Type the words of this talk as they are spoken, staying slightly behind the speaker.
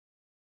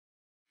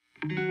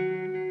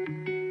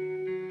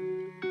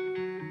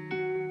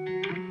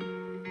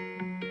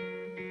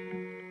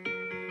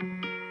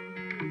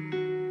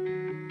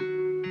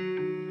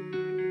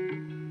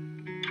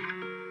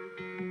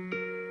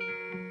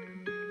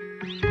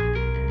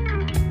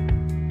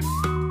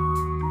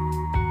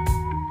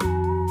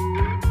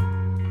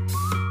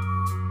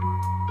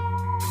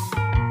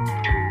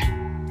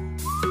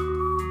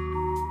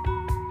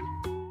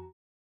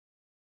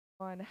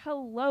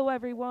Hello,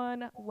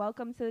 everyone.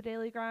 Welcome to the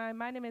Daily Grind.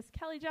 My name is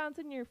Kelly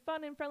Johnson, your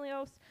fun and friendly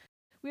host.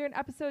 We are in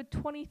episode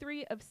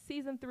 23 of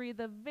season 3,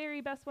 the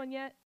very best one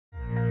yet.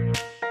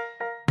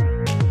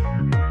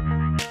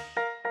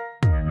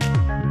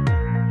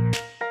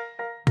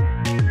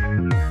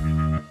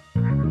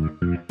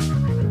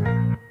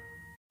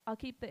 I'll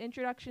keep the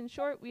introduction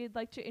short. We'd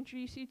like to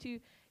introduce you to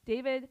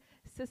David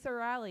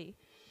Ciccarelli.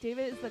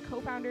 David is the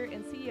co-founder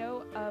and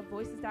CEO of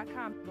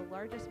Voices.com, the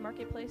largest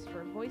marketplace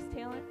for voice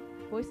talent.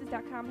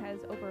 Voices.com has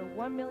over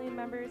 1 million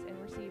members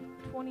and received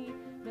 20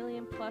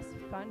 million plus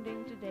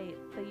funding to date.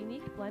 The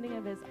unique blending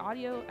of his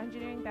audio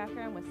engineering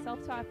background with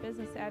self-taught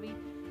business savvy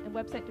and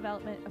website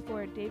development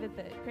afforded David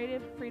the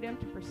creative freedom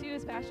to pursue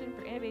his passion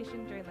for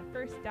innovation during the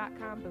first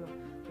 .com boom,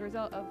 the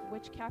result of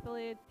which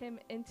catapulted him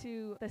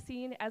into the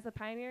scene as a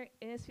pioneer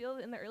in his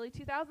field in the early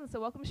 2000s. So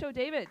welcome to the show,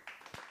 David.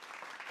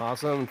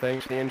 Awesome.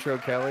 Thanks for the intro,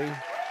 Kelly.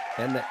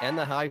 And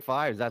the high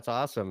fives. That's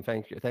awesome.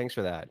 Thanks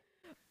for that.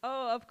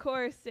 Oh, of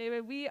course,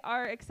 David. We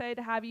are excited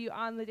to have you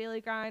on the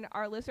Daily Grind.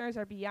 Our listeners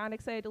are beyond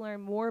excited to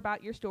learn more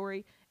about your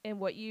story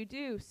and what you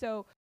do.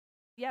 So,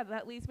 yeah,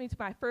 that leads me to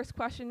my first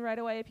question right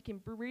away. If you can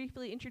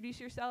briefly introduce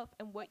yourself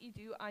and what you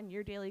do on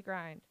your daily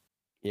grind.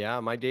 Yeah,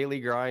 my daily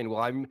grind.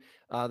 Well, I'm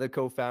the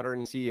co-founder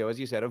and CEO, as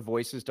you said, of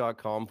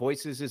Voices.com.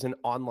 Voices is an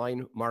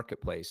online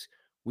marketplace.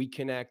 We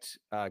connect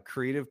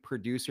creative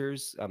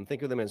producers.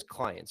 Think of them as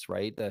clients,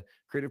 right? The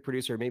creative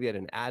producer maybe at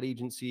an ad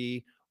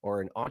agency or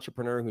an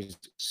entrepreneur who's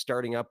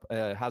starting up,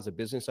 has a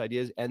business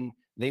ideas, and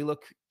they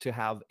look to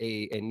have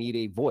need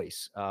a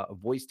voice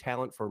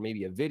talent for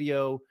maybe a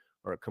video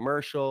or a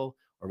commercial,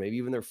 or maybe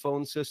even their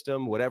phone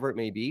system, whatever it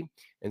may be.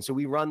 And so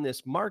we run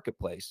this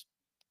marketplace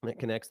that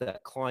connects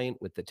that client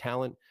with the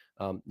talent.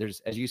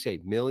 There's, as you say,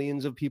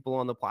 millions of people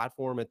on the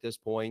platform at this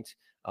point.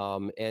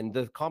 And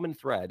the common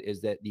thread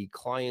is that the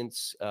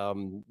clients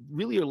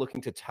really are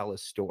looking to tell a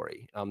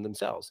story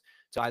themselves,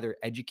 to either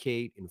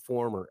educate,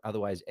 inform, or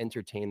otherwise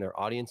entertain their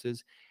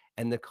audiences.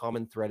 And the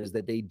common thread is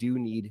that they do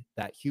need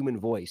that human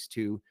voice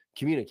to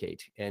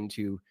communicate and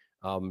to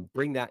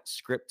bring that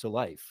script to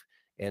life.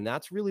 And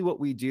that's really what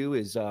we do,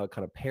 is kind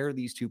of pair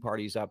these two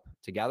parties up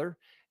together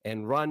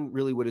and run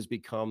really what has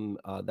become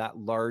that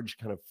large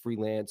kind of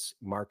freelance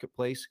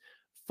marketplace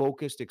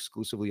focused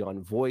exclusively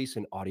on voice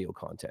and audio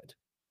content.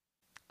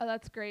 Oh,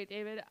 that's great,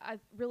 David.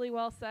 Really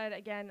well said.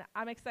 Again,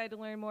 I'm excited to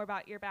learn more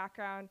about your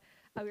background.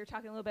 We were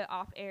talking a little bit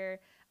off air.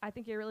 I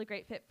think you're a really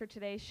great fit for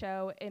today's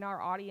show and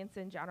our audience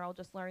in general,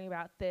 just learning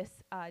about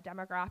this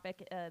demographic,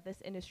 this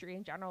industry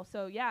in general.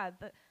 So yeah,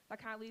 that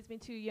kind of leads me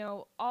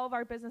to, all of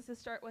our businesses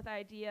start with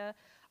idea.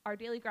 Our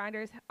daily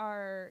grinders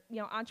are,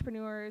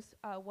 entrepreneurs,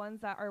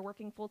 ones that are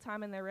working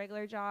full-time in their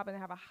regular job and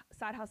have a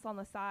side hustle on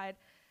the side.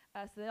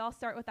 So they all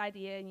start with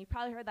idea, and you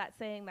probably heard that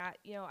saying that,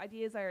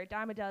 ideas are a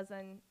dime a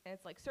dozen, and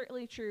it's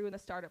certainly true in the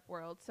startup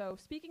world. So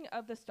speaking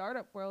of the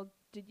startup world,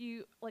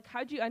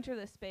 how'd you enter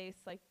this space?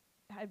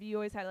 Have you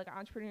always had an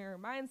entrepreneur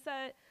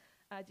mindset?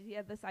 Did you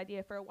have this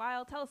idea for a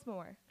while? Tell us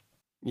more.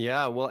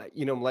 Yeah, well,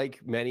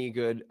 like many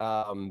good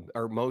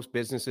or most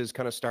businesses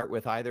kind of start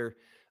with either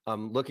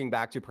looking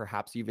back to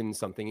perhaps even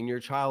something in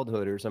your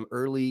childhood or some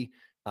early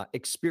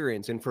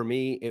experience. And for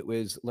me, it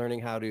was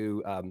learning how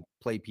to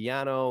play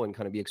piano and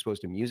kind of be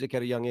exposed to music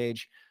at a young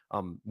age.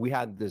 We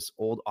had this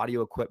old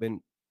audio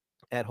equipment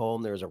at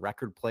home. There was a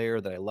record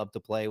player that I loved to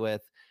play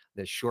with,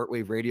 the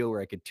shortwave radio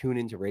where I could tune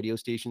into radio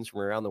stations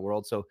from around the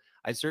world. So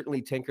I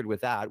certainly tinkered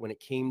with that. When it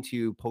came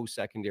to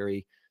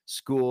post-secondary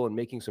school and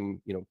making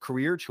some,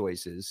 career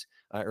choices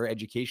or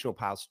educational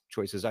path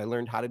choices, I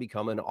learned how to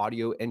become an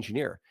audio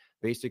engineer.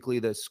 Basically,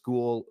 the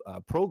school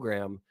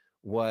program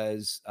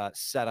was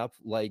set up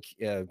like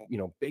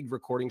big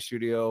recording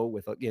studio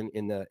with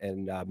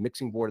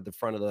mixing board at the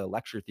front of the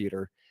lecture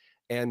theater.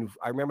 And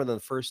I remember the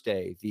first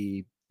day,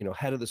 the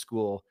head of the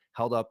school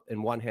held up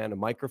in one hand a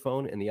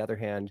microphone and the other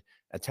hand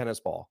a tennis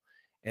ball,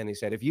 and they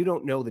said, "If you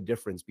don't know the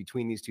difference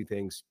between these two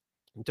things,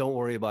 don't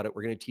worry about it.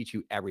 We're going to teach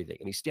you everything."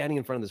 And he's standing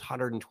in front of this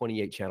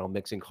 128 channel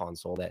mixing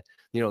console that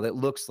that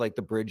looks like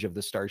the bridge of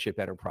the Starship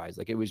Enterprise.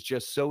 Like, it was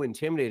just so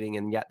intimidating,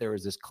 and yet there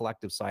was this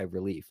collective sigh of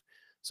relief.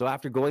 So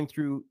after going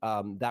through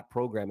that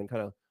program and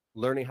kind of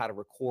learning how to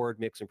record,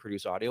 mix, and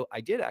produce audio,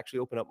 I did actually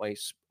open up my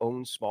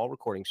own small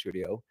recording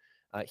studio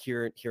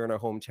here in our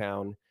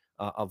hometown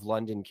of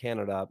London,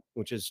 Canada,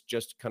 which is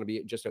just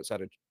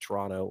outside of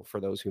Toronto for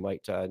those who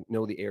might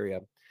know the area.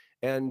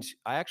 And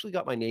I actually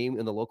got my name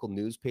in the local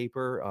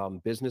newspaper,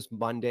 Business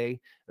Monday.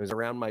 It was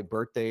around my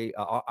birthday,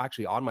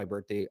 actually on my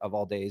birthday of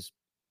all days.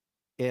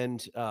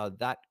 And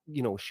that,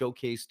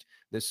 showcased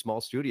this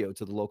small studio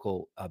to the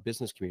local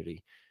business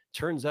community.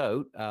 turns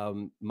out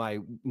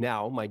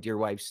my dear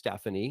wife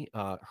Stephanie,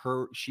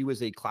 she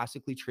was a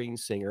classically trained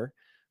singer.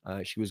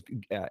 She was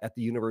at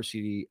the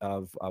University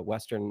of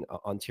Western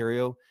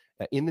Ontario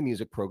in the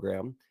music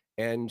program,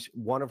 and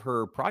one of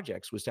her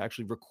projects was to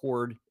actually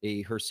record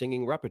her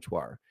singing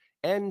repertoire.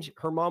 And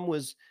her mom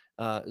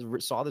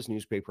saw this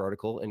newspaper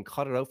article and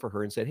cut it out for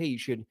her and said, "Hey, you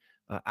should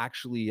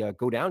actually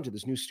go down to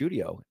this new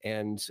studio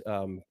and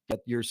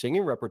get your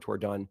singing repertoire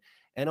done,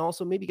 and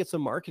also maybe get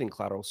some marketing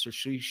collateral so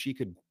she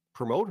could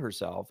promote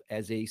herself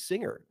as a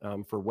singer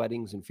for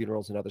weddings and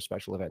funerals and other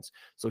special events."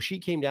 So she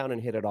came down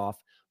and hit it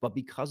off. But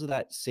because of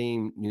that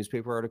same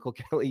newspaper article,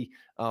 Kelly,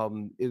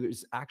 it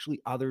was actually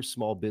other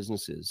small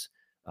businesses,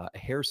 a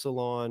hair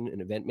salon,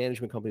 an event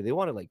management company. They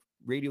wanted like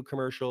radio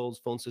commercials,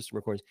 phone system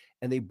recordings,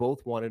 and they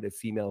both wanted a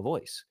female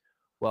voice.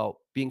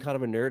 Well, being kind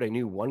of a nerd, I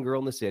knew one girl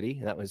in the city,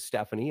 and that was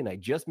Stephanie, and I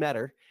just met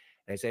her.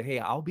 And I said, "Hey,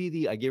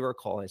 I gave her a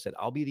call. And I said,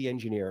 I'll be the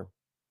engineer.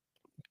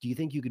 Do you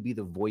think you could be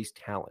the voice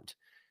talent?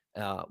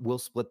 We'll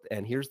split,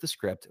 and here's the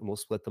script, and we'll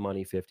split the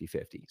money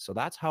 50-50." So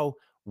that's how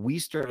we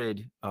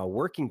started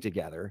working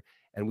together.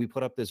 And we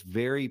put up this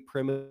very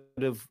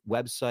primitive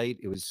website.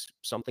 It was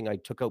something I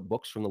took out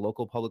books from the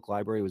local public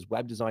library. It was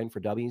web design for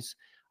dummies.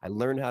 I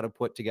learned how to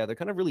put together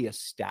kind of really a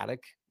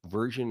static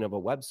version of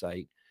a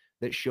website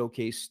that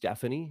showcased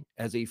Stephanie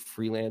as a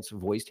freelance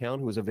voice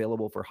talent who was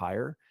available for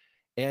hire.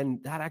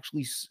 And that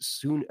actually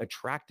soon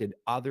attracted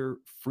other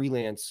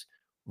freelance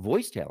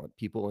voice talent,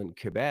 people in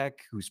Quebec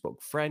who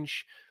spoke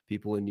French,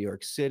 people in New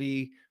York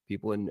City,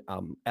 people in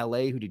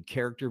LA who did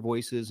character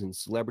voices and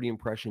celebrity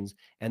impressions.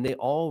 And they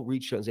all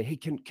reached out and said, "Hey,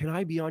 can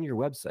I be on your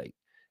website?"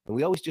 And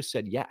we always just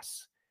said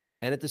yes.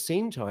 And at the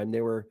same time,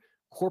 there were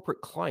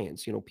corporate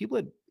clients, people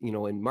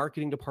in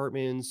marketing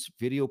departments,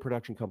 video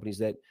production companies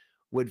that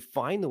would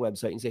find the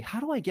website and say, "How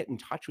do I get in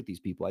touch with these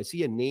people? I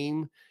see a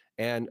name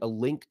and a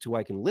link to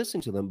I can listen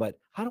to them, but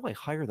how do I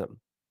hire them?"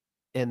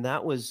 And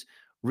that was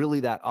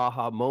really that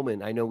aha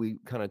moment. I know we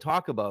kind of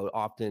talk about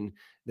often,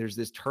 there's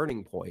this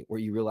turning point where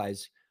you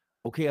realize,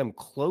 okay, I'm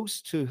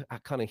close to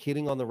kind of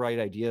hitting on the right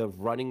idea of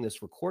running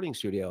this recording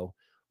studio,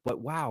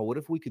 but wow, what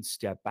if we could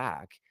step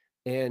back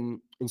and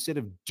instead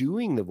of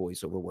doing the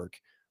voiceover work,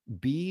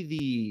 be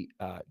the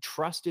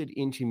trusted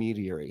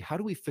intermediary? How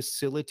do we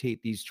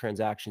facilitate these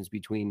transactions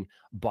between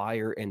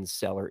buyer and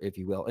seller, if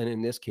you will? And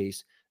in this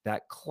case,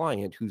 that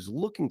client who's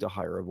looking to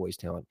hire a voice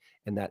talent,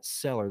 and that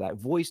seller, that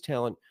voice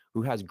talent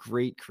who has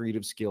great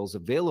creative skills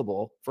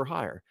available for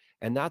hire.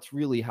 And that's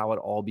really how it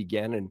all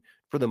began. And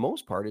for the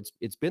most part,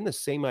 it's been the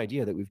same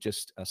idea that we've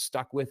just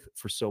stuck with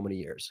for so many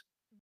years.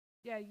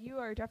 Yeah, you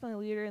are definitely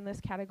a leader in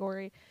this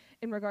category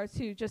in regards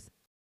to just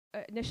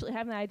initially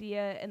having the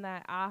idea and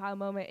that aha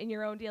moment in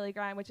your own daily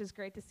grind, which is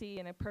great to see,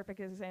 and a perfect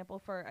example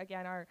for,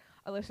 again, our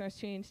listeners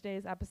tuning in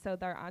today's episode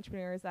that are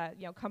entrepreneurs that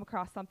come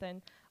across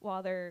something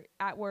while they're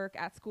at work,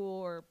 at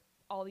school, or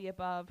all the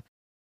above.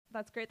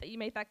 That's great that you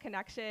made that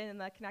connection,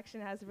 and that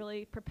connection has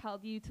really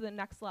propelled you to the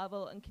next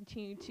level and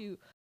continue to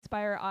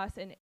inspire us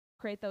and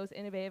create those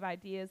innovative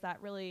ideas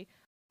that really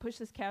push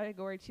this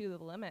category to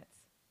the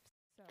limits.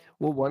 So.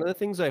 Well, one of the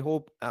things I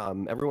hope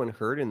everyone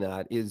heard in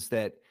that is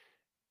that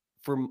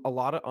for a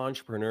lot of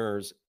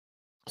entrepreneurs,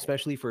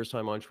 especially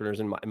first-time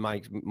entrepreneurs, and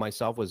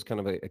myself was kind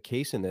of a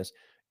case in this,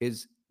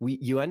 is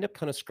you end up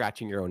kind of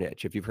scratching your own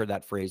itch. If you've heard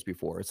that phrase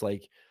before, it's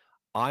like,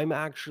 I'm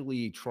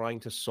actually trying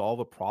to solve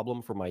a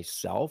problem for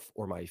myself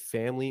or my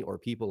family or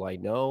people I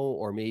know,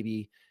 or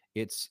maybe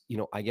it's,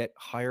 I get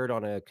hired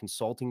on a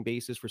consulting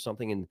basis for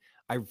something and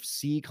I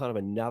see kind of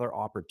another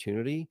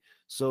opportunity.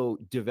 So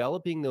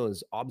developing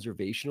those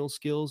observational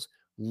skills,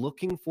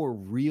 looking for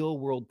real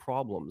world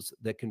problems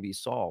that can be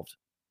solved,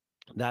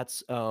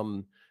 that's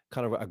kind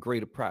of a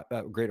great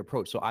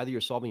approach. So either you're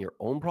solving your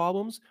own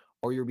problems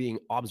or you're being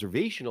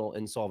observational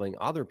and solving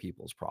other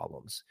people's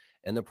problems.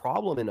 And the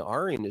problem in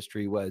our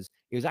industry was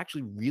it was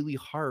actually really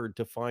hard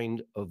to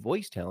find a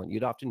voice talent.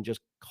 You'd often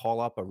just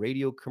call up a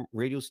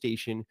radio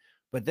station,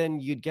 but then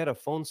you'd get a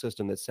phone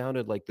system that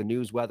sounded like the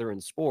news, weather,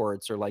 and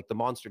sports, or like the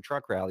monster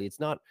truck rally. It's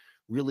not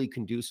really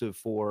conducive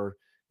for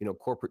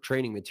corporate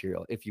training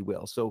material, if you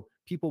will. So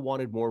people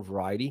wanted more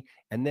variety,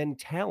 and then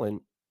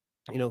talent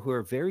who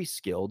are very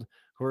skilled,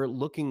 who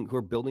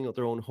are building out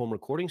their own home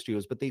recording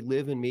studios, but they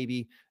live in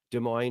maybe Des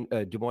Moines,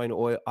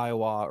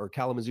 Iowa, or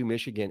Kalamazoo,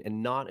 Michigan,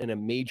 and not in a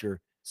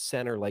major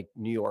center like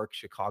New York,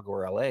 Chicago,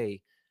 or LA.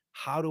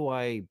 How do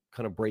I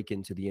kind of break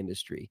into the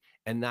industry?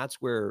 And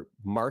that's where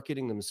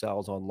marketing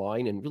themselves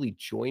online and really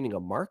joining a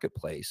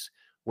marketplace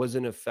was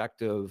an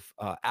effective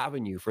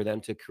avenue for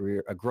them to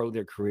grow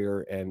their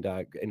career and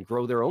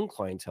grow their own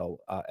clientele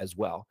as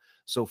well.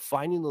 So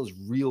finding those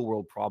real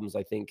world problems,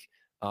 I think,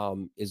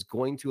 is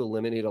going to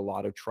eliminate a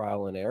lot of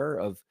trial and error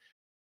of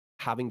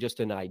having just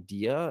an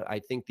idea. I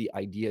think the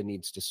idea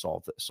needs to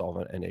solve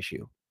an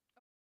issue.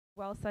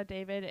 Well said,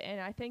 David.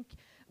 And I think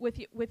with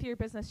your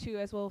business too,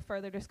 as we'll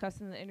further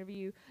discuss in the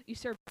interview, you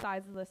serve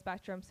sides of the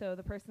spectrum. So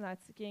the person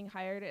that's getting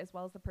hired, as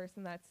well as the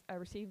person that's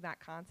receiving that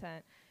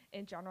content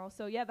in general.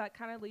 So yeah, that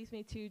kind of leads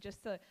me to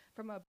just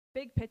from a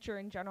big picture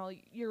in general,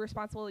 you're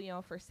responsible,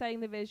 for setting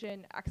the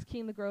vision,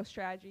 executing the growth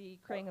strategy,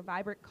 creating a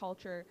vibrant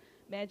culture,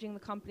 managing the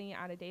company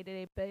on a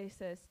day-to-day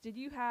basis. Did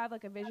you have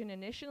like a vision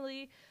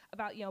initially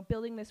about,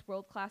 building this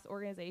world-class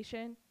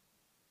organization?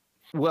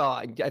 Well,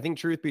 I think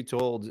truth be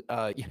told,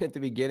 at the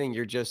beginning,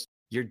 you're just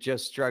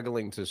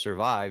struggling to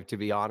survive. To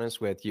be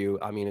honest with you,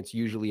 I mean, it's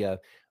usually a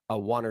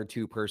one or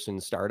two person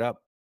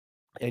startup,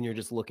 and you're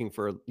just looking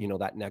for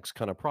that next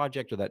kind of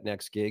project or that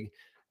next gig.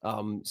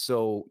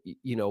 So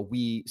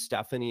we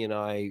Stephanie and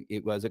I,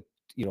 it was a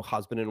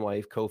husband and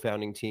wife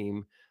co-founding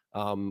team.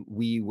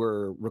 We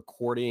were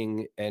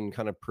recording and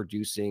kind of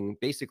producing,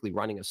 basically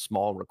running a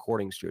small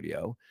recording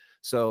studio.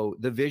 So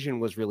the vision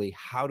was really,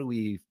 how do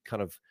we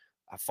kind of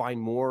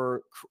find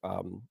more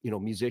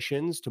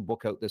musicians to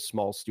book out this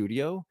small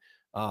studio.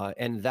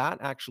 And that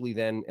actually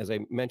then, as I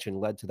mentioned,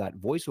 led to that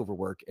voiceover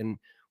work. And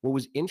what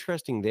was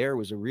interesting there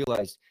was I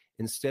realized,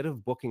 instead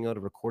of booking out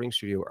a recording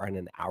studio on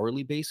an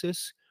hourly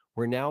basis,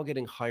 we're now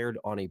getting hired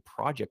on a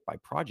project by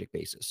project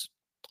basis.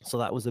 So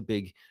that was a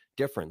big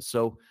difference.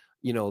 So,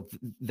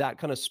 that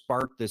kind of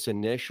sparked this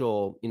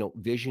initial,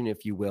 vision,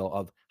 if you will,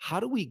 of how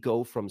do we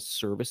go from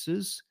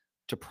services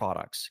to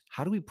products?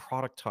 How do we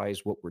productize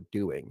what we're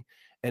doing?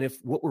 And if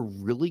what we're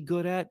really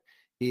good at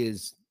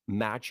is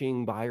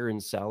matching buyer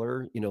and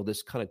seller,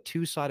 this kind of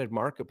two-sided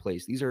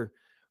marketplace, these are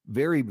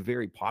very,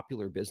 very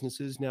popular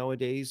businesses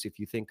nowadays. If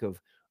you think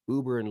of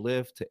Uber and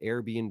Lyft to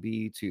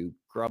Airbnb to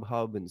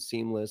Grubhub and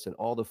Seamless and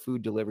all the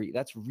food delivery,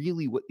 that's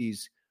really what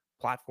these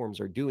platforms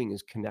are doing,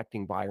 is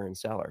connecting buyer and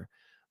seller.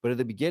 But at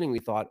the beginning, we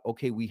thought,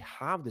 okay, we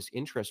have this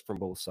interest from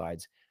both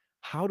sides.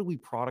 How do we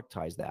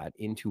productize that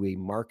into a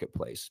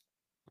marketplace?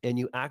 And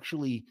you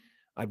actually,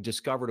 I've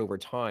discovered over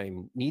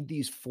time, need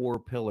these four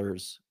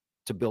pillars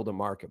to build a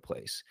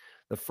marketplace.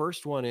 The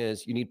first one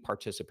is you need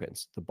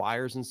participants, the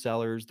buyers and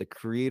sellers, the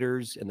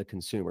creators, and the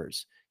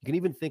consumers. You can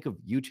even think of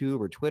YouTube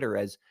or Twitter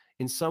as,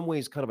 in some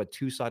ways, kind of a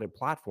two-sided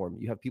platform.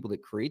 You have people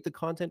that create the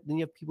content, then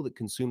you have people that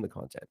consume the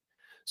content.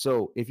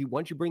 So if you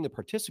once you bring the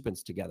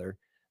participants together,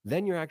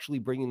 then you're actually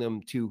bringing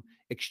them to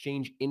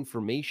exchange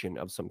information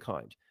of some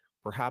kind.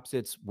 Perhaps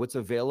it's what's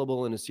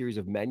available in a series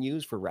of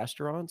menus for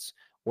restaurants,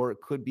 or it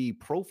could be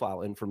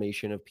profile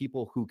information of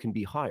people who can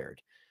be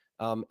hired.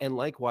 And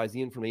likewise,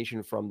 the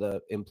information from the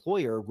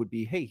employer would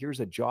be, hey, here's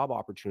a job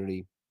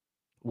opportunity.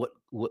 What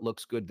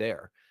looks good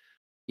there?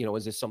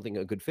 Is this something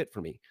a good fit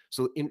for me?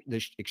 So in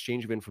the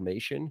exchange of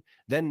information,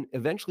 then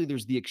eventually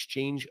there's the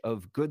exchange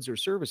of goods or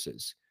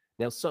services.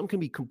 Now, some can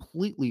be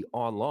completely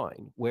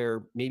online,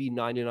 where maybe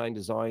 99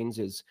 Designs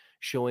is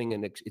showing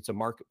it's a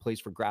marketplace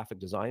for graphic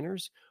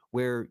designers,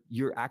 where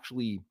you're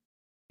actually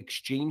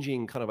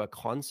exchanging kind of a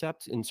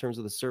concept in terms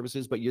of the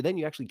services, but you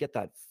actually get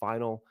that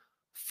final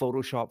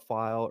Photoshop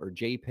file or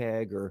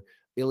JPEG or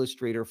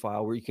Illustrator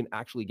file where you can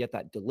actually get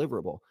that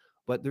deliverable.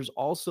 But there's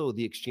also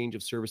the exchange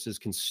of services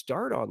can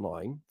start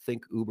online,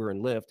 think Uber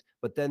and Lyft,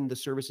 but then the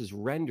service is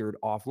rendered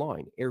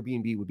offline.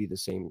 Airbnb would be the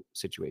same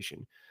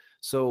situation.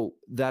 So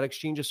that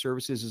exchange of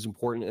services is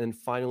important. And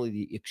finally,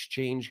 the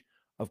exchange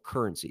of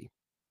currency.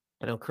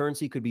 Now,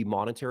 currency could be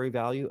monetary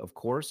value, of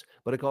course,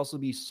 but it could also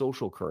be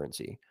social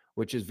currency,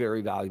 which is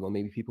very valuable.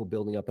 Maybe people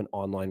building up an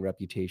online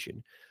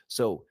reputation.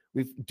 So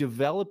we've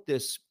developed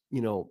this,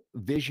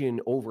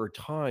 vision over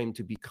time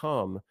to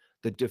become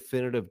the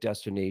definitive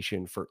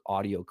destination for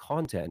audio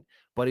content.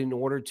 But in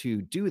order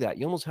to do that,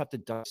 you almost have to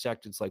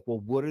dissect. It's like,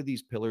 well, what are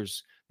these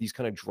pillars, these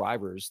kind of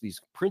drivers, these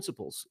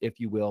principles, if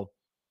you will,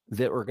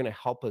 that are going to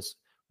help us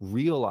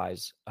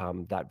realize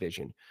that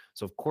vision?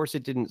 So, of course,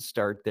 it didn't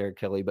start there,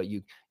 Kelly, but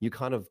you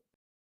kind of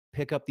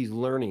pick up these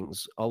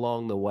learnings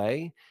along the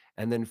way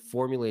and then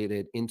formulate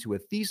it into a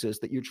thesis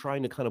that you're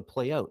trying to kind of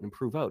play out and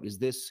prove out. Is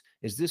this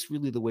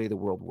really the way the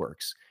world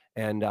works?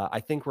 And I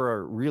think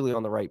we're really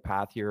on the right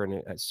path here,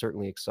 and I'm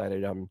certainly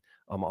excited on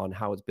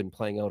how it's been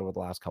playing out over the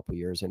last couple of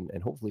years, and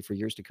hopefully for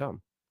years to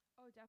come.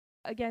 Oh, definitely.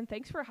 Again,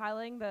 thanks for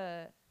highlighting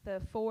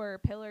the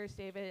four pillars,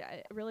 David.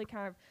 It really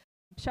kind of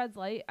sheds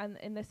light on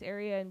in this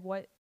area and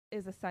what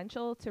is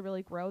essential to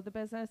really grow the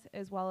business,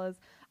 as well as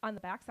on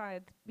the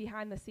backside,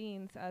 behind the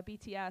scenes,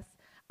 BTS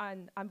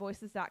on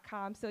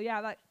voices.com. So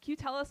yeah, can you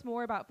tell us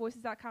more about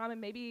voices.com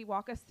and maybe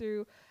walk us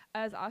through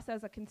as us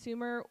as a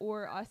consumer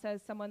or us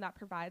as someone that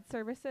provides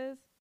services?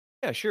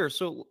 Yeah, sure.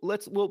 So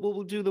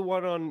we'll do the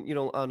one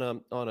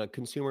on on a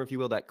consumer, if you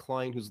will, that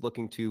client who's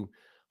looking to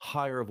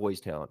hire a voice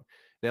talent.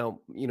 Now,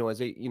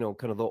 as a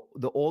kind of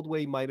the old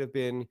way might have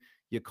been,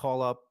 you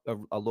call up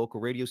a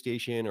local radio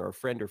station or a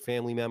friend or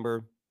family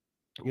member.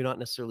 You're not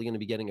necessarily going to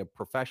be getting a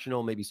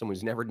professional, maybe someone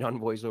who's never done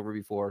voiceover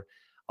before.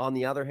 On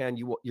the other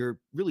hand, you're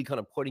really kind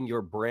of putting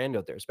your brand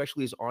out there,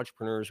 especially as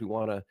entrepreneurs who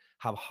want to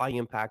have high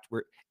impact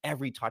where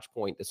every touch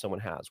point that someone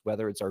has,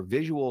 whether it's our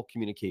visual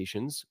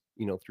communications,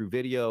 through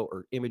video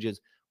or images,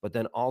 but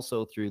then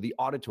also through the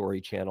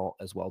auditory channel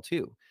as well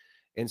too.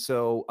 And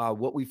so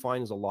what we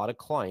find is a lot of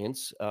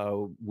clients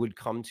would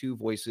come to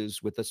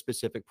Voices with a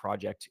specific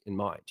project in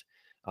mind.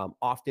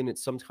 Often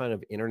it's some kind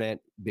of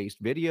internet-based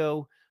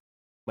video,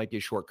 might be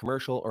a short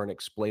commercial or an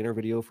explainer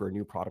video for a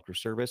new product or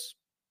service.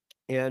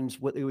 And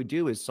what they would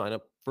do is sign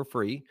up for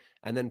free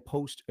and then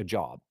post a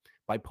job.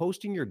 By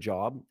posting your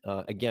job,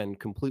 again,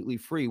 completely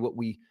free, what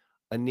we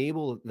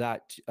enable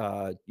that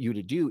you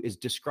to do is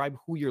describe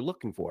who you're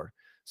looking for.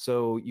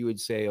 So you would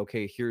say,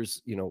 okay,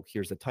 here's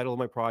the title of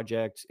my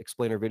project,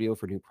 explainer video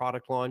for new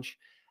product launch.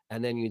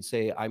 And then you'd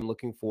say, I'm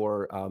looking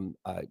for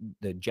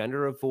the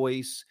gender of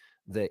voice,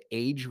 the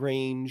age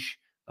range,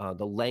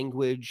 the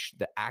language,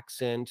 the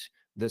accent,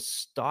 the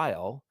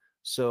style.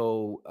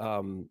 So,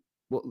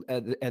 well,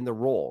 and the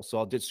role. So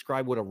I'll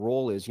describe what a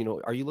role is.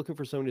 Are you looking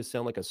for someone to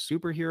sound like a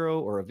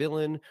superhero or a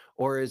villain,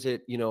 or is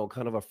it,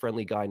 kind of a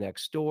friendly guy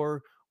next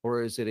door,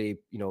 or is it a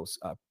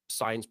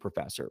science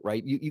professor,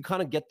 right? You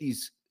kind of get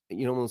these,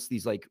 almost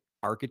these like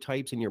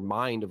archetypes in your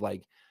mind of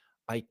like,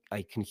 I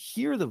can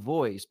hear the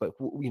voice, but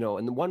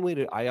and the one way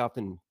that I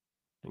often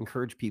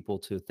encourage people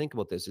to think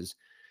about this is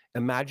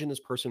imagine this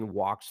person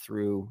walks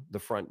through the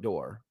front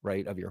door,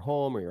 right, of your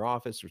home or your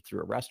office or through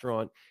a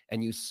restaurant,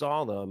 and you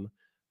saw them,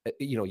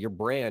 your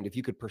brand. If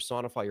you could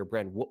personify your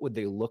brand, what would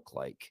they look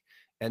like?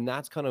 And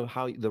that's kind of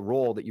how the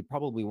role that you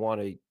probably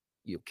want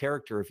to,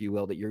 character, if you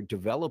will, that you're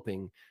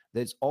developing,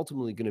 that's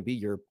ultimately going to be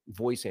your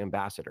voice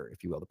ambassador,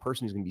 if you will, the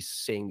person who's going to be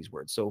saying these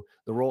words. So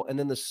the role, and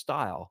then the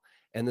style.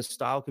 And the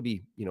style could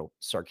be,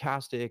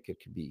 sarcastic. It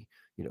could be,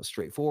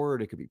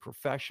 straightforward. It could be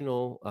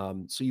professional.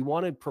 So you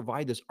want to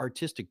provide this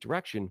artistic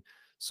direction.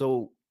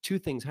 So two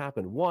things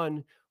happen.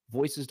 One,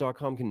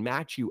 voices.com can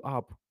match you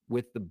up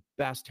with the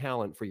best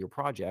talent for your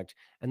project.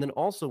 And then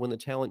also when the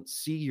talent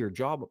see your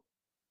job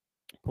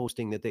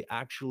posting, that they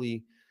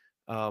actually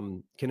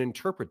can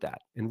interpret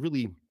that and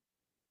really,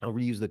 I'll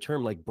reuse the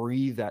term, like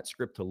breathe that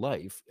script to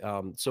life.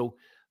 So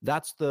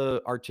that's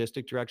the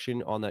artistic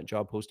direction on that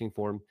job posting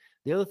form.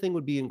 The other thing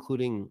would be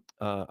including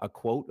a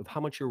quote of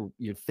how much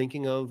you're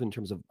thinking of in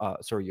terms of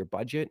your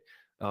budget.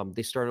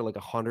 They start at like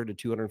 $100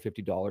 to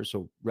 $250,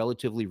 so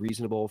relatively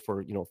reasonable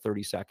for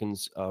 30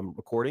 seconds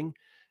recording,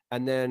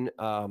 and then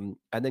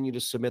you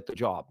just submit the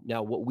job.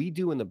 Now, what we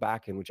do in the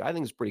back end, which I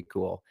think is pretty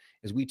cool,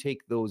 is we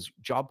take those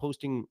job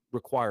posting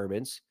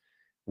requirements,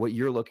 what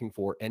you're looking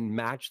for, and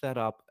match that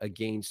up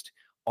against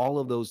all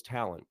of those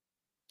talent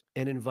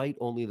and invite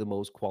only the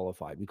most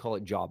qualified. We call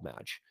it job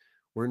match.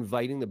 We're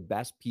inviting the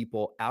best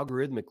people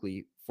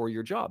algorithmically for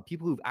your job,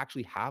 people who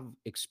actually have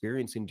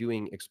experience in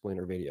doing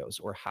explainer videos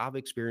or have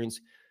experience,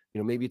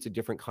 maybe it's a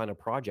different kind of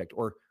project,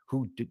 or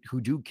who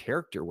do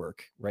character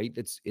work, right?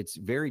 It's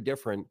very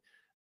different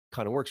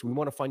kind of works. We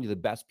want to find you the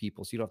best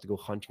people so you don't have to go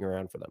hunting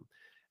around for them.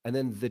 And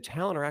then the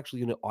talent are actually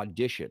going to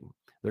audition.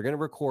 They're going to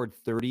record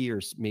 30 or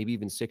maybe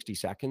even 60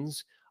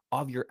 seconds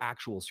of your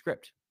actual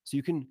script. So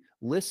you can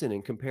listen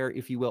and compare,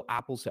 if you will,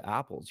 apples to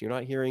apples. You're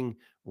not hearing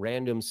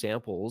random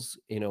samples,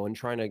 and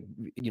trying to,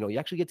 you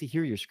actually get to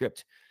hear your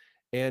script.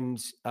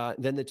 And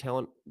then the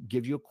talent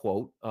gives you a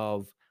quote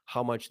of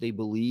how much they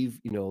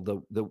believe,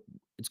 the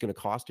it's going to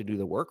cost to do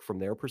the work from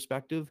their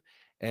perspective.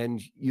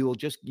 And you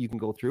can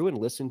go through and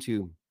listen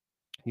to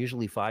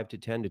usually 5 to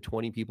 10 to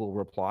 20 people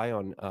reply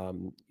on,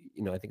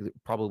 I think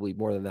probably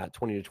more than that,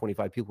 20 to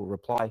 25 people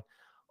reply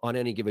on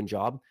any given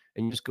job.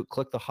 And you just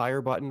click the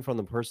hire button from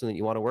the person that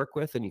you want to work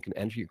with, and you can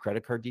enter your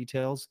credit card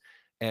details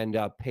and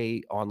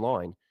pay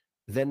online.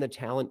 Then the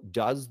talent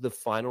does the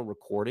final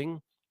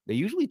recording. They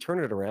usually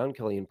turn it around,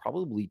 Kelly, in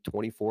probably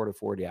 24 to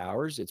 40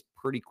 hours. It's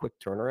pretty quick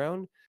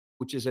turnaround,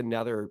 which is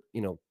another,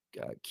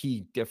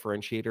 key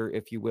differentiator,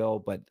 if you will.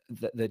 But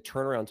the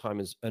turnaround time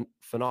is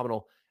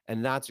phenomenal.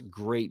 And that's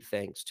great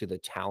thanks to the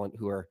talent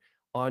who are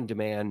on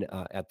demand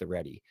at the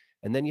ready.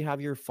 And then you have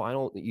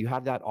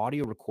that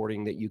audio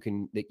recording that you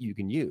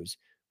can use.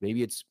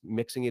 Maybe it's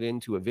mixing it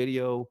into a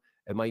video.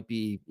 It might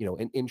be,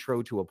 an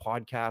intro to a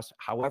podcast.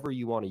 However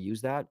you want to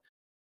use that,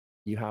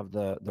 you have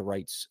the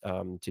rights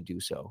to do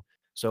so.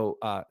 So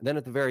then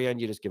at the very end,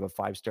 you just give a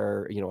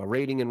 5-star, a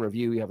rating and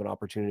review. You have an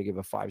opportunity to give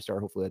a 5-star.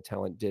 Hopefully, the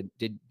talent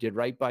did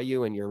right by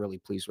you, and you're really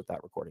pleased with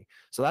that recording.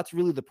 So that's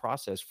really the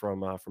process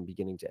from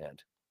beginning to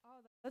end. Oh,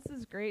 this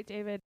is great,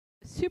 David.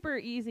 Super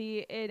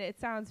easy, and it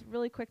sounds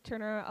really quick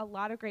turnaround. A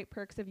lot of great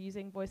perks of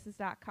using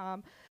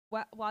voices.com.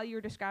 While you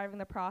were describing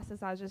the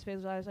process, I was just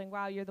visualizing,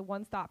 wow, you're the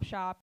one-stop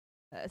shop,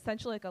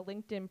 essentially like a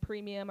LinkedIn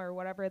premium or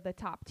whatever the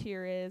top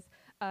tier is,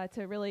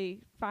 to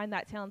really find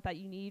that talent that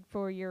you need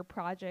for your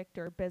project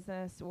or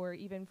business, or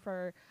even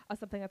for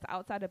something that's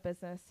outside of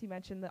business. You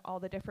mentioned all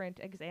the different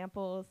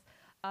examples.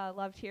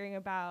 Loved hearing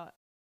about.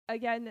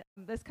 Again,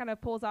 this kind of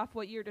pulls off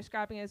what you're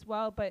describing as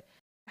well, but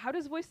how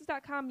does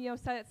voices.com,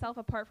 set itself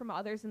apart from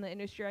others in the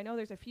industry? I know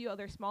there's a few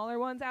other smaller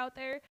ones out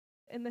there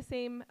in the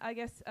same, I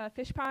guess,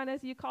 fish pond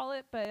as you call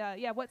it. But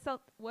yeah,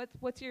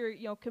 what's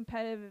your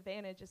competitive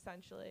advantage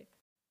essentially?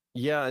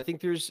 Yeah, I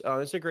think it's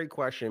a great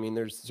question. I mean,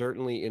 there's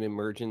certainly an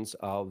emergence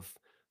of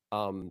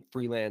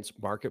freelance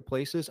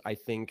marketplaces. I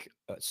think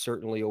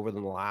certainly over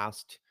the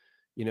last,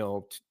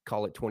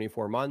 call it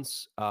 24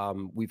 months,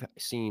 we've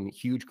seen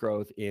huge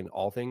growth in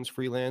all things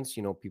freelance.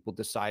 People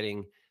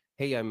deciding,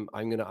 hey, I'm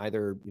going to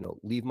either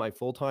leave my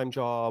full time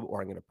job,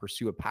 or I'm going to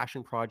pursue a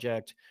passion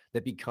project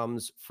that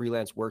becomes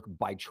freelance work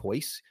by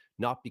choice,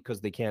 not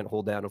because they can't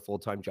hold down a full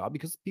time job,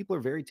 because people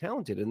are very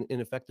talented, and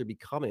in effect, they're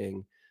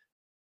becoming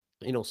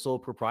sole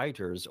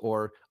proprietors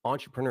or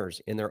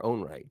entrepreneurs in their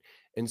own right.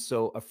 And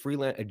so a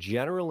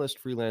generalist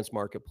freelance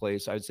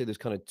marketplace, I would say there's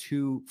kind of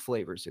two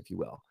flavors, if you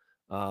will.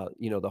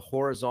 The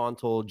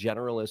horizontal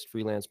generalist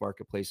freelance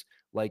marketplace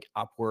like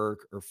Upwork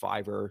or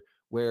Fiverr,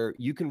 where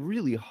you can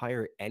really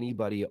hire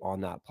anybody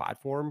on that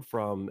platform,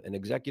 from an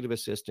executive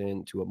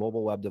assistant to a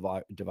mobile web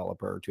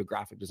developer to a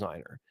graphic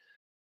designer.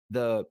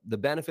 The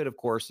benefit, of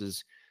course,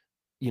 is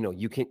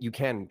you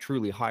can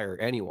truly hire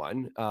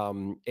anyone,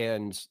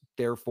 and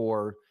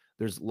therefore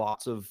there's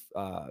lots of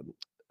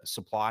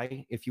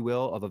supply, if you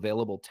will, of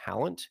available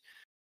talent.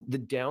 The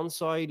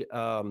downside,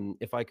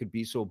 if I could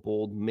be so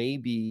bold, may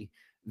be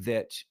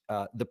that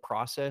the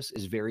process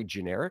is very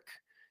generic.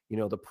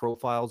 The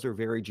profiles are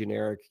very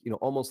generic,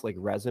 almost like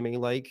resume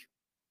like.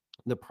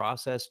 The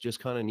process just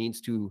kind of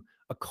needs to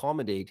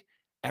accommodate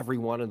every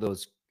one of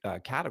those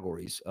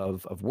categories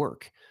of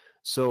work.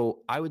 So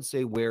I would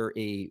say where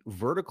a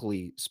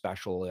vertically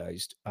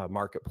specialized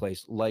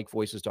marketplace like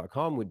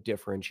voices.com would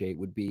differentiate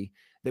would be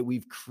that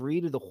we've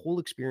created the whole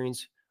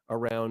experience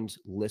around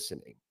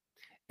listening.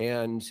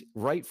 And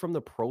right from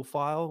the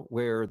profile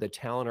where the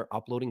talent are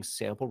uploading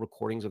sample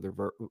recordings of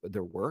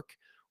their work,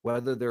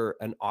 whether they're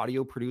an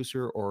audio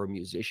producer or a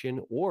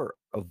musician or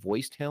a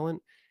voice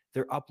talent,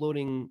 they're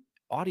uploading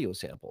audio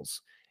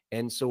samples.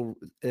 And so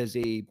as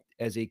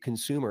a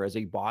consumer, as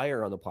a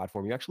buyer on the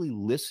platform, you're actually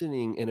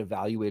listening and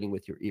evaluating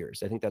with your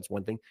ears. I think that's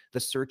one thing. The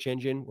search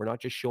engine, we're not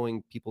just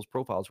showing people's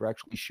profiles, we're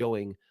actually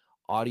showing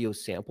audio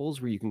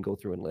samples where you can go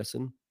through and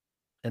listen.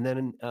 And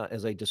then,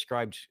 as I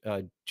described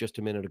just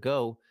a minute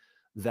ago,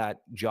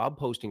 that job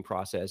posting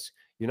process,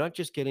 you're not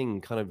just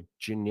getting kind of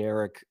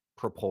generic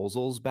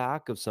proposals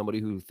back of somebody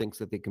who thinks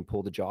that they can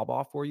pull the job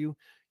off for you.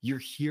 You're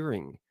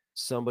hearing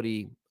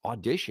somebody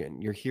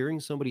audition, you're hearing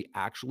somebody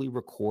actually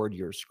record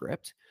your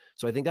script.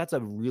 So I think that's a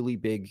really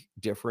big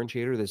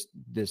differentiator,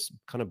 this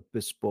kind of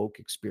bespoke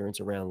experience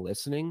around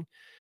listening.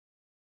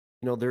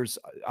 There's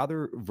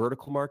other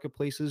vertical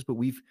marketplaces, but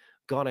we've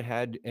gone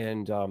ahead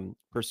and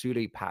pursued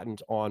a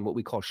patent on what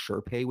we call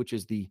SurePay, which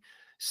is the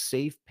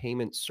safe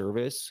payment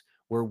service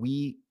where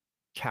we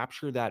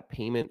capture that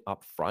payment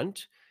up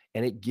front,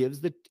 and it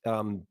gives the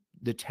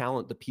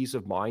talent the peace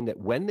of mind that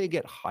when they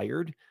get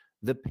hired,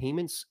 the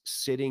payment's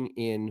sitting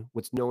in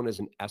what's known as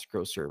an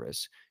escrow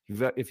service.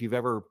 If you've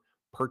ever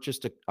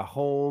purchased a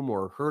home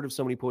or heard of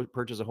somebody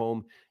purchase a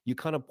home, you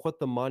kind of put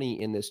the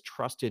money in this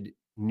trusted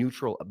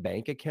neutral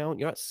bank account.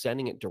 You're not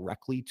sending it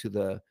directly to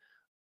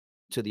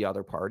the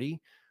other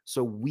party.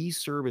 So we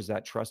serve as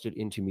that trusted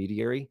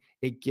intermediary.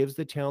 It gives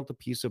the talent the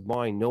peace of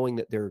mind knowing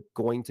that they're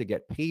going to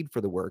get paid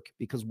for the work,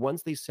 because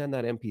once they send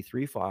that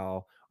MP3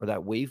 file or that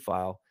WAV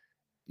file,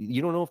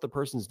 you don't know if the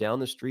person's down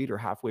the street or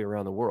halfway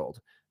around the world.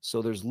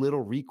 So there's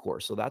little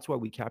recourse. So that's why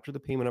we capture the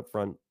payment up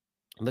front.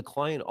 The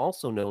client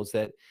also knows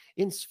that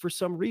for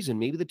some reason,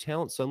 maybe the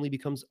talent suddenly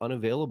becomes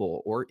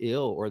unavailable or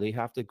ill, or they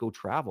have to go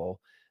travel,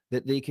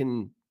 that they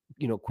can,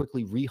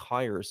 quickly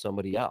rehire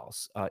somebody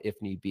else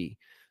if need be.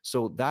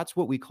 So that's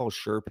what we call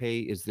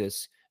SurePay, is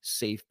this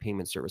safe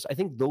payment service. I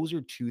think those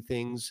are two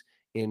things,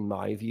 in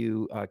my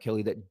view,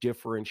 Kelly, that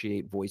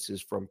differentiate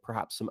Voices from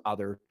perhaps some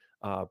other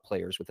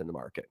players within the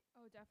market.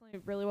 Oh, definitely.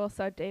 Really well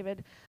said,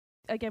 David.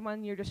 Again,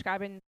 when you're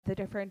describing the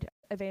different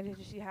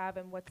advantages you have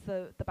and what's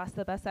the best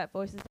at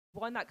Voices,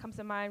 one that comes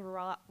to mind,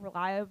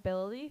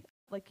 reliability.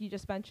 Like you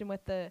just mentioned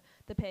with the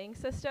paying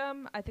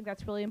system, I think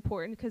that's really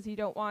important because you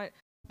don't want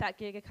that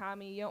gig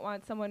economy. You don't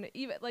want someone,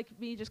 even like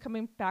me, just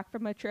coming back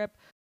from a trip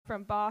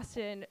from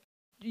Boston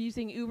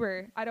using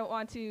Uber. I don't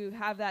want to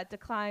have that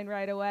decline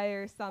right away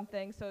or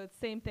something. So it's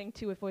same thing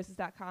too with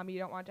voices.com. You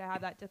don't want to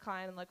have that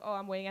decline and like, oh,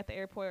 I'm waiting at the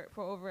airport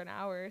for over an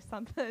hour or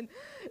something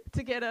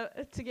to get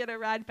a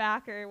ride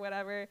back or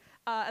whatever.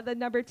 And then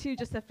number two,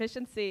 just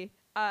efficiency.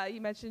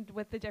 You mentioned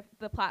with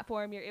the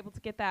platform, you're able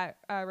to get that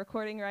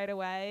recording right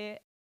away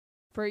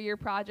for your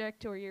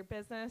project or your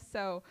business.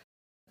 So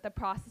the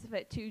process of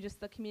it too, just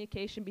the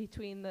communication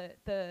between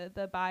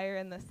the buyer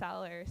and the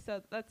seller.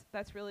 So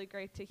that's really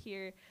great to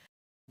hear.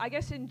 I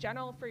guess in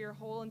general for your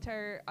whole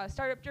entire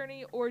startup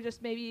journey, or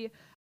just maybe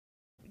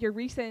your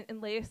recent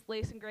and latest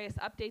and greatest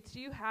updates,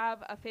 do you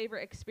have a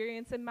favorite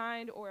experience in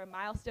mind or a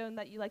milestone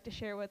that you'd like to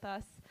share with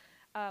us,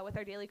 with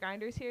our daily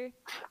grinders here?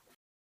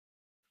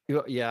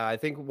 Yeah, I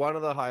think one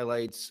of the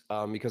highlights,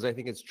 because I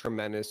think it's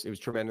tremendous, it was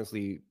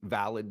tremendously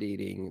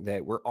validating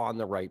that we're on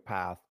the right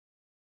path,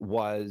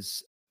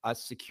 was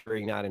us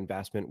securing that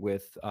investment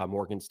with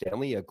Morgan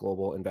Stanley, a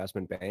global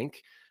investment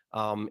bank.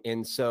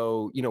 And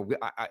so,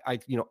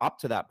 up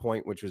to that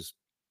point, which was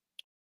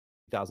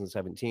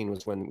 2017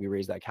 was when we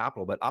raised that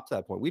capital. But up to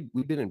that point,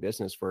 we'd been in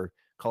business for,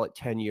 call it,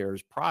 10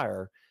 years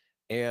prior.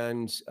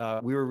 And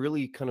we were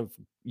really kind of,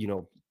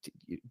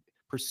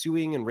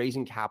 pursuing and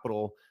raising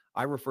capital.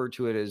 I refer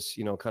to it as,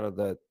 kind of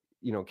the,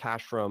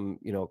 cash from,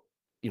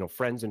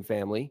 friends and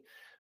family.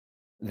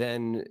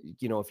 Then,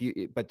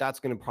 but that's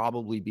going to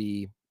probably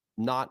be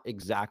not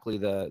exactly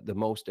the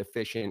most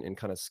efficient and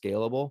kind of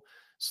scalable.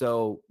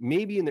 So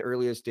maybe in the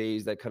earliest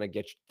days that kind of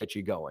get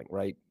you going,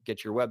 right?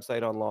 Get your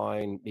website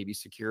online, maybe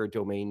secure a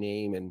domain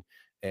name,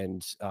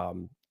 and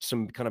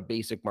some kind of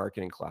basic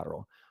marketing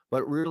collateral.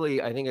 But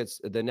really, I think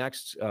it's the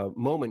next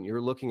moment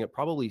you're looking at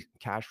probably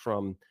cash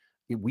from.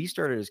 We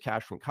started as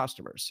cash from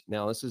customers.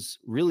 Now, this is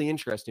really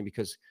interesting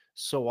because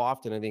so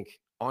often I think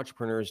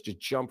entrepreneurs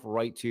just jump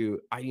right to,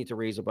 I need to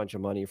raise a bunch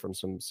of money from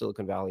some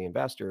Silicon Valley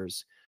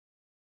investors.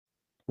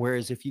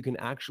 Whereas if you can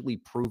actually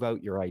prove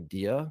out your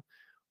idea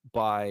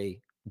by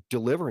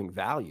delivering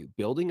value,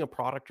 building a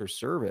product or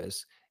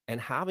service,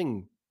 and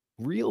having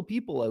real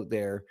people out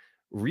there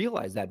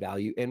realize that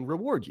value and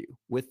reward you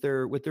with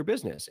their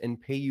business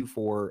and pay you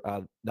for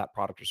that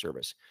product or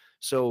service.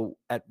 So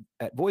at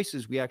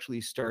Voices, we actually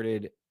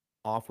started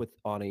off with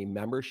on a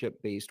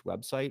membership based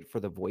website for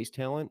the voice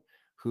talent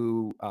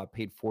who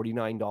paid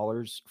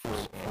 $49 for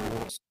an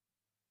annual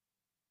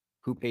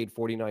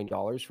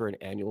for an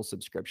annual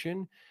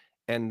subscription,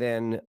 and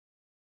then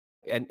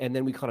and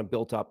then we kind of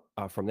built up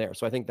from there.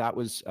 So I think that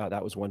was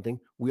one thing.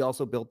 We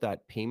also built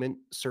that payment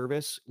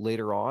service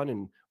later on,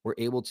 and we're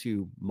able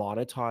to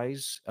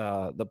monetize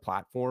the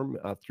platform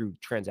through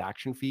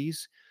transaction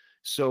fees.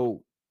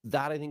 So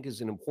that I think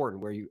is an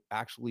important where you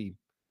actually,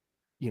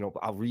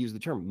 I'll reuse the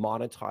term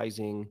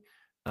monetizing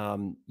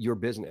your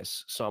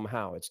business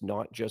somehow. It's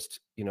not just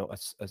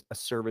a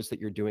service that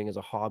you're doing as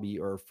a hobby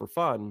or for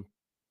fun.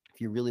 If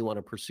you really want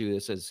to pursue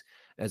this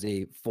as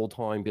a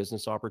full-time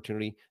business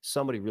opportunity,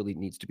 somebody really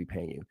needs to be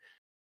paying you.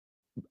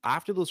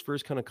 After those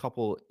first kind of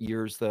couple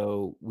years,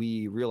 though,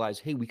 we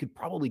realized, hey, we could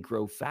probably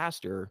grow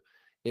faster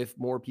if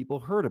more people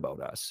heard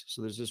about us.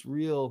 So there's this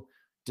real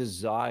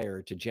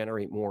desire to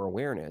generate more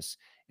awareness.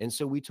 And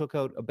so we took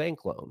out a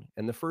bank loan.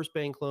 And the first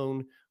bank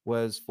loan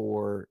was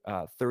for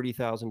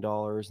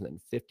 $30,000 and then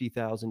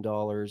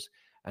 $50,000.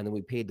 And then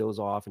we paid those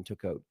off and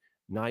took out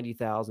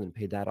 90,000 and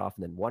paid that off,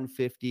 and then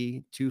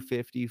 150,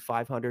 250,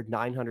 500,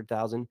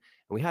 900,000. And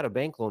we had a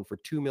bank loan for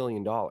 $2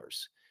 million.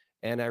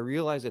 And I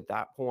realized at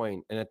that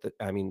point, and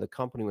the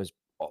company was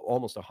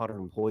almost 100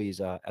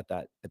 employees at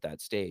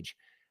that stage.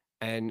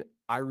 And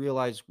I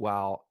realized,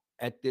 wow,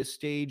 at this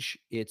stage,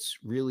 it's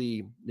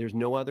really, there's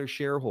no other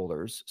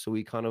shareholders. So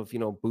we kind of,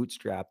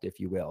 bootstrapped, if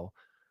you will.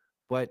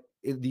 But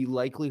the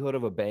likelihood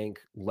of a bank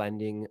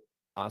lending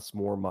us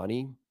more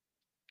money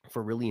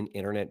for really an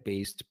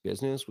internet-based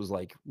business was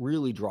like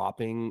really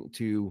dropping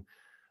to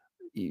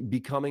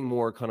becoming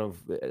more kind of,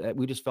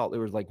 we just felt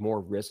there was like more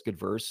risk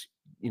adverse.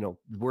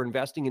 We're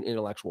investing in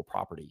intellectual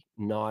property,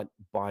 not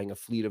buying a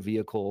fleet of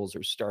vehicles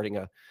or starting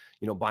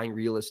buying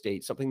real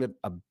estate, something that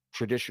a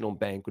traditional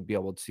bank would be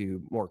able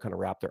to more kind of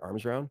wrap their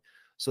arms around.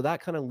 So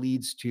that kind of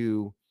leads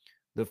to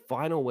the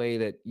final way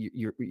that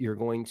you're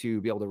going to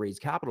be able to raise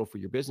capital for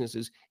your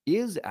businesses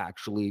is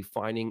actually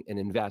finding an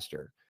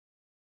investor.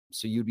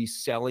 So you'd be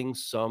selling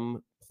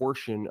some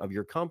portion of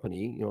your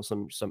company,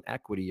 some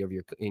equity of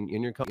in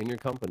your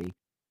company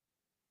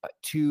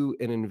to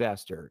an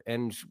investor.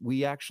 And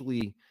we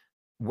actually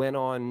went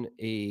on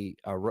a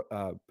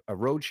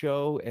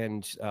roadshow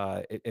and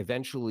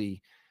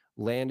eventually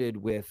landed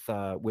with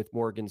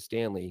Morgan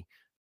Stanley,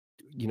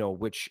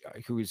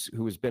 who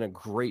has been a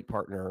great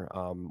partner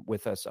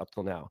with us up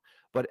till now.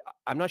 But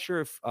I'm not sure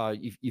if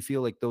you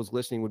feel like those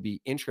listening would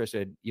be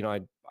interested.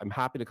 I'm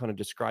happy to kind of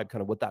describe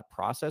kind of what that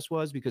process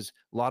was, because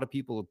a lot of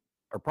people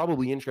are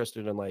probably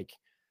interested in like,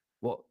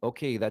 well,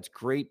 okay, that's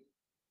great.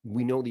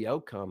 We know the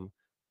outcome,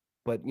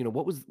 but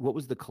what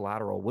was the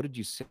collateral? What did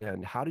you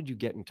send? How did you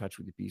get in touch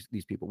with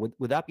these people?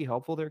 Would that be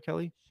helpful there,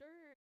 Kelly? Sure.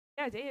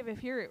 Yeah, Dave,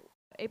 if you're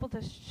able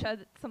to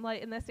shed some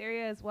light in this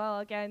area as well,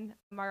 again,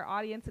 our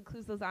audience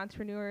includes those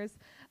entrepreneurs,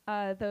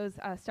 those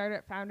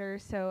startup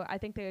founders. So I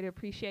think they would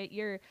appreciate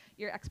your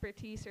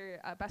expertise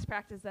or best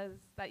practices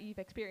that you've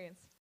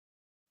experienced.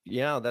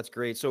 Yeah, that's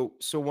great. So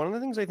one of the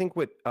things I think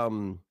what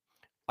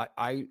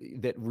I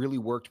that really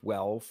worked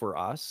well for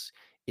us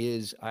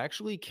is I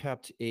actually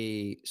kept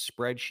a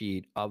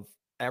spreadsheet of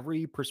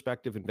every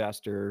prospective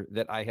investor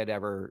that I had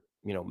ever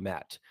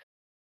met.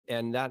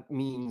 And that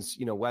means,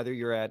 whether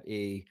you're at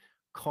a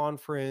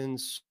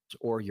conference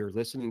or you're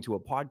listening to a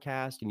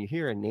podcast and you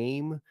hear a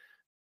name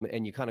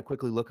and you kind of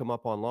quickly look them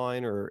up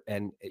online,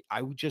 and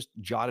I just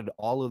jotted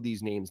all of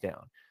these names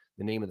down,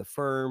 the name of the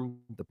firm,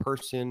 the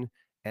person,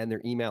 and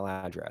their email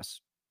address.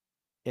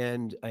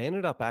 And I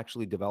ended up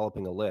actually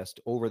developing a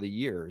list over the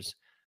years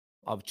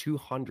of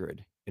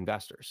 200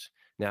 investors.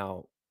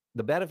 Now,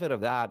 the benefit of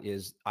that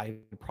is I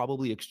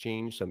probably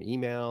exchanged some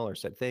email or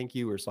said thank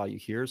you or saw you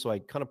here. So I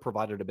kind of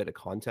provided a bit of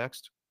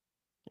context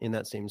in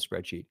that same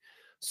spreadsheet.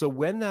 So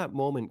when that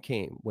moment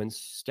came, when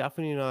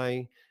Stephanie and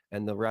I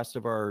and the rest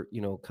of our,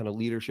 kind of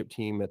leadership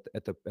team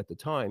at the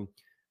time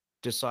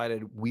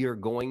decided we are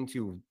going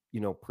to,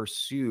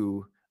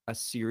 pursue a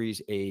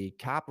Series A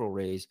capital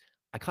raise,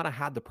 I kind of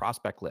had the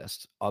prospect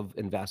list of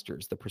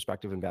investors, the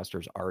prospective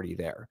investors already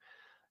there.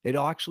 It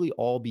actually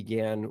all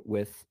began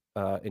with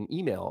an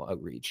email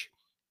outreach.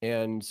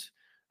 And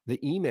the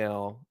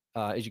email,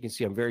 as you can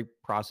see, I'm very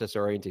process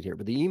oriented here,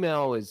 but the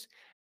email is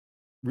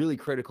really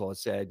critical. It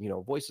said,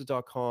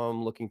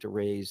 voices.com looking to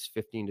raise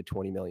 15 to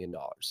 $20 million,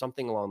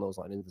 something along those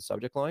lines in the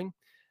subject line.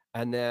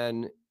 And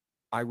then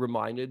I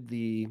reminded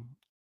the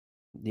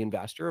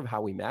investor of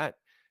how we met.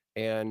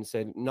 and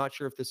said, not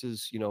sure if this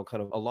is,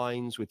 kind of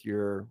aligns with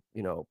your,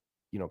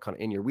 kind of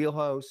in your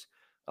wheelhouse.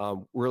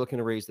 We're looking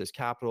to raise this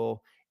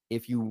capital.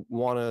 If you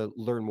want to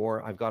learn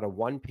more, I've got a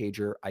one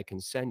pager I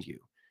can send you.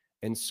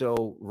 And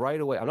so right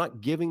away, I'm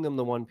not giving them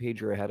the one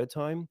pager ahead of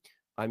time.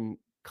 I'm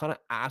kind of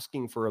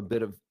asking for a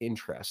bit of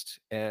interest.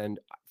 And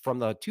from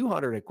the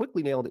 200, I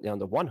quickly nailed it down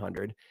to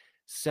 100,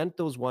 sent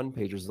those one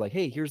pagers like,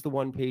 hey, here's the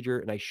one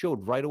pager. And I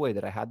showed right away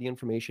that I had the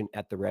information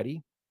at the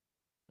ready.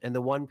 And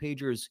the one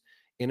pager is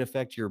in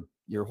effect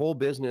your whole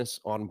business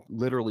on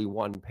literally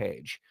one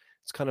page.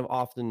 It's kind of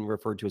often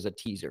referred to as a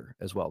teaser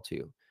as well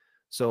too.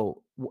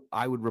 So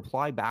I would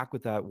reply back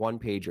with that one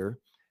pager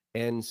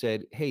and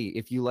said, hey,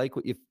 if you like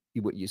what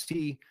you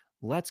see,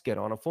 let's get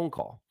on a phone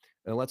call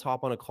and let's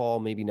hop on a call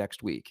maybe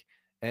next week.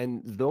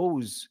 And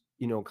those,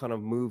 kind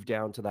of move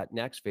down to that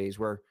next phase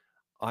where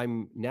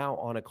I'm now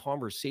on a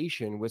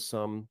conversation with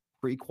some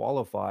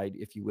pre-qualified,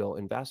 if you will,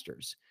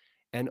 investors.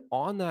 And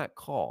on that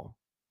call,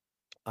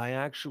 I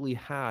actually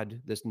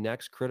had this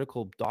next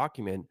critical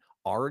document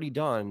already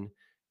done,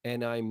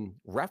 and I'm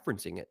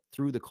referencing it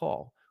through the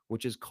call,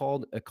 which is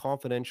called a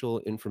confidential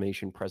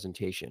information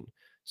presentation.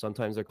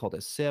 Sometimes they're called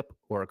a SIP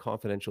or a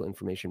confidential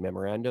information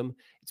memorandum.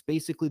 It's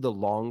basically the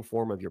long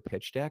form of your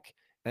pitch deck.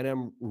 And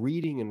I'm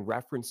reading and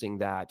referencing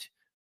that,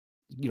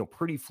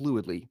 pretty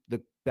fluidly.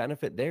 The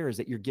benefit there is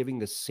that you're giving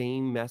the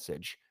same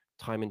message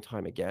time and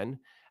time again.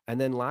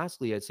 And then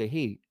lastly, I'd say,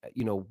 hey,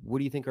 what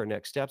do you think our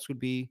next steps would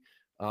be?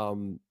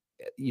 Um,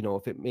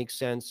 if it makes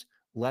sense,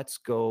 let's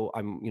go.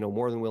 I'm,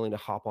 more than willing to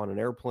hop on an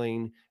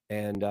airplane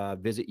and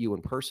visit you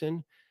in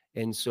person.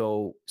 And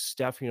so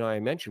Stephanie and I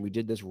mentioned we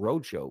did this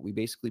roadshow. We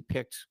basically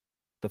picked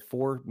the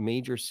four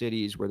major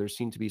cities where there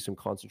seemed to be some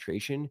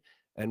concentration,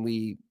 and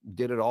we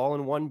did it all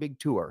in one big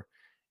tour.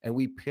 And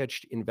we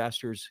pitched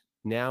investors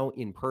now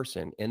in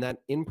person. And that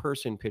in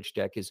person pitch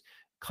deck is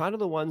kind of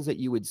the ones that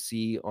you would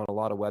see on a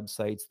lot of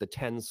websites, the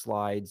 10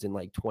 slides in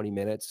like 20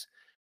 minutes.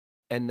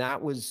 And that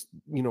was,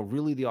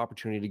 really the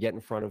opportunity to get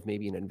in front of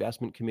maybe an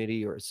investment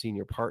committee or a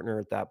senior partner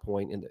at that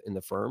point in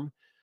the firm.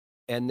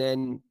 And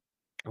then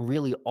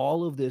really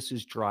all of this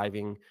is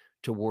driving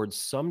towards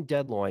some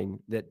deadline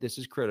that this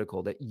is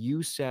critical that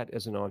you set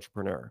as an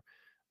entrepreneur,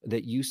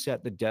 that you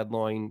set the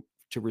deadline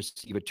to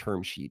receive a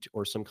term sheet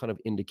or some kind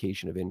of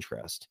indication of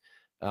interest.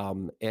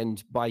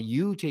 And by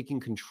you taking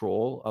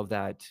control of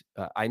that,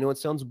 I know it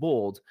sounds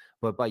bold,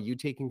 but by you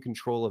taking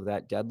control of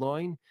that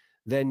deadline,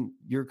 then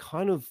you're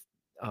kind of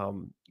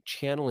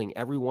channeling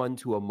everyone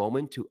to a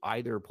moment to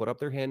either put up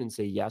their hand and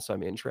say, yes,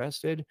 I'm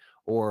interested,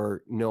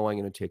 or no, I'm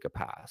going to take a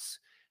pass.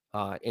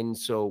 And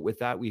so with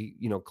that, we,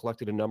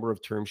 collected a number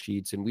of term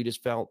sheets, and we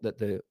just felt that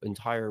the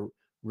entire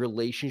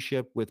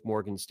relationship with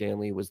Morgan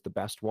Stanley was the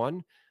best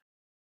one,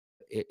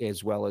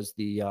 as well as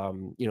the,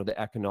 the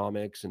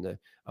economics and the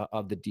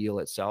of the deal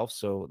itself.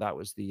 So that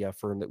was the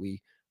firm that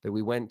we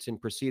went and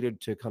proceeded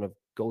to kind of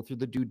go through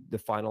the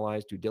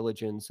finalized due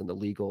diligence and the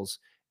legals,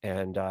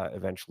 and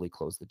eventually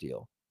close the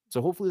deal.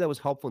 So hopefully that was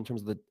helpful in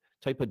terms of the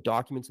type of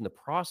documents in the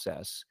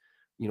process,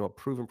 a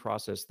proven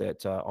process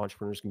that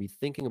entrepreneurs can be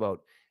thinking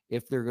about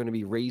if they're going to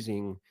be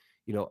raising,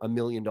 $1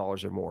 million or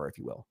more, if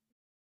you will.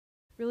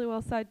 Really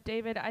well said,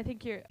 David. I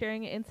think you're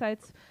sharing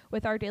insights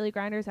with our daily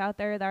grinders out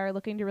there that are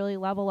looking to really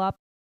level up.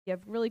 You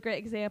have a really great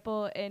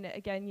example, and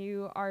again,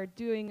 you are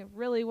doing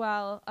really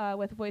well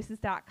with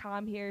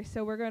voices.com here.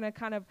 So we're going to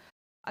kind of,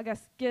 I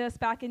guess, get us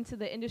back into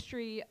the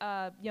industry,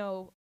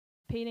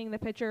 painting the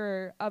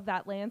picture of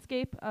that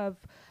landscape of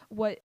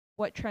what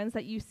trends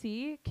that you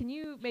see. Can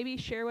you maybe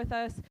share with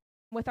us,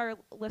 with our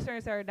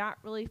listeners that are not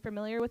really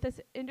familiar with this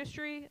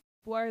industry,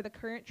 what are the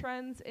current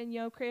trends in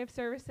creative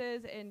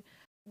services and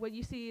what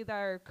you see that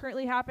are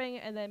currently happening,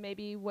 and then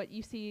maybe what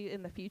you see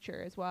in the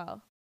future as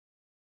well?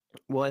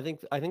 Well, I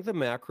think the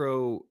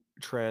macro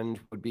trend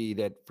would be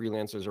that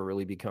freelancers are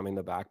really becoming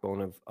the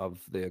backbone of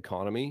the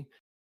economy.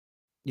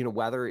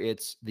 Whether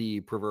it's the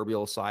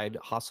proverbial side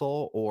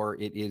hustle or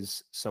it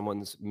is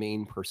someone's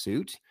main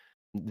pursuit.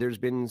 There's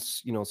been,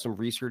 some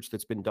research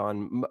that's been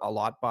done a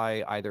lot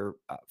by either,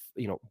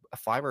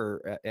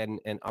 Fiverr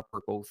and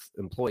Upwork, both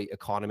employ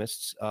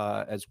economists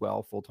as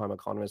well, full-time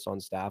economists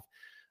on staff.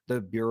 The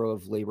Bureau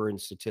of Labor and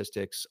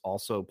Statistics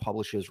also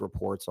publishes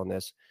reports on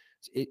this.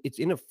 It's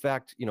in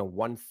effect,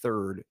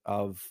 1/3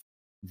 of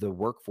the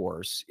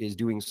workforce is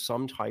doing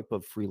some type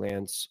of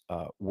freelance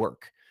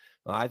work.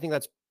 I think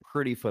that's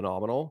pretty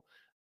phenomenal.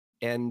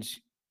 And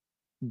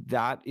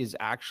that is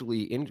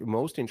actually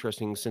most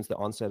interesting since the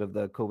onset of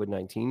the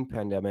COVID-19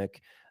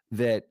 pandemic,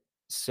 that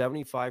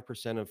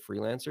 75% of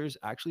freelancers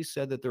actually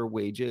said that their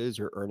wages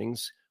or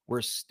earnings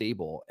were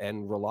stable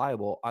and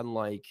reliable,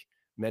 unlike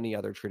many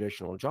other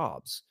traditional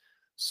jobs.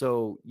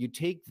 So you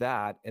take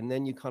that and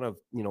then you kind of,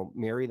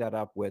 marry that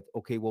up with,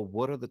 okay, well,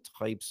 what are the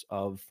types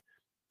of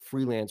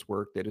freelance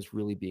work that is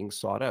really being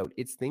sought out?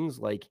 It's things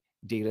like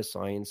data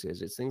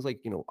sciences, it's things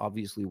like,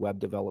 obviously web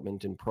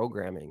development and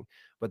programming,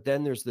 but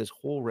then there's this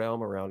whole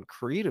realm around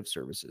creative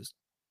services.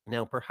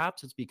 Now,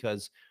 perhaps it's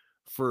because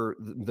for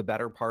the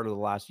better part of the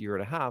last year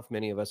and a half,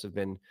 many of us have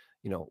been,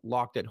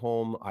 locked at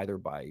home either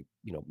by,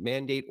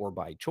 mandate or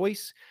by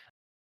choice.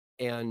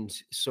 And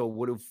so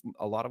what have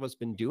a lot of us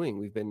been doing?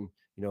 We've been,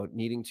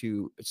 needing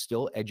to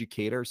still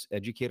educate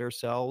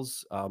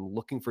ourselves,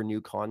 looking for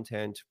new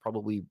content,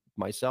 probably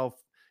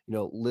myself,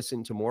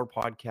 listen to more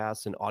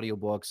podcasts and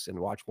audiobooks and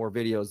watch more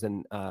videos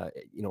than,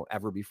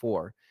 ever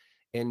before.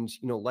 And,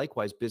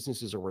 likewise,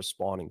 businesses are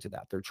responding to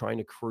that. They're trying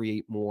to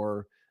create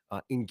more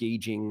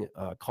engaging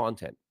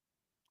content.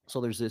 So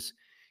there's this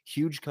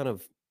huge kind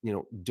of,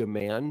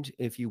 demand,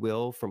 if you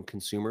will, from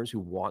consumers who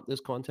want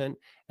this content.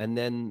 And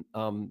then,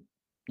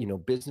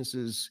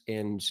 businesses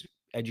and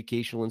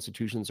educational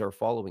institutions are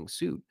following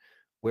suit.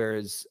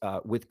 Whereas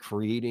with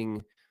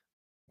creating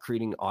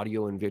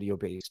audio and video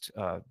based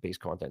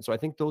content. So I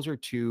think those are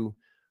two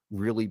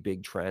really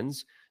big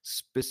trends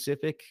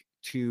specific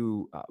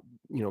to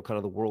kind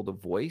of the world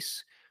of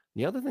voice.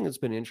 The other thing that's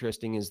been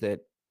interesting is that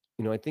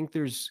I think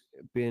there's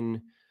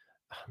been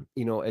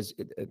as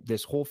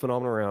this whole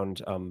phenomenon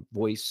around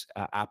voice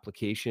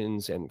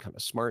applications and kind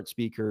of smart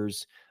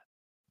speakers.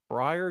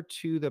 Prior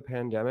to the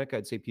pandemic,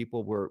 I'd say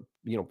people were,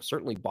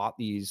 certainly bought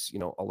these,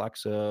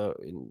 Alexa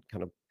and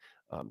kind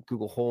of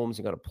Google Homes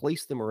and got to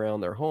place them around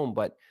their home,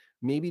 but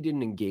maybe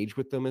didn't engage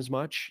with them as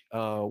much.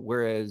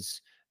 Whereas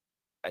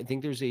I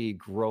think there's a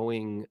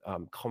growing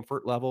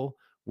comfort level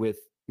with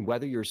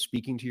whether you're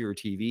speaking to your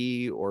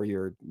TV or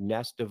your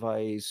Nest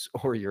device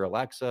or your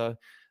Alexa.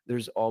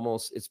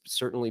 It's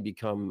certainly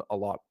become a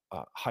lot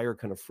higher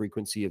kind of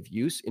frequency of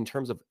use in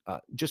terms of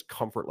just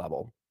comfort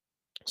level.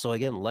 So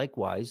again,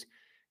 likewise,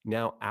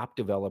 now app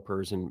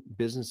developers and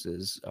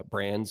businesses,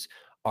 brands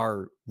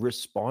are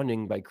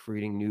responding by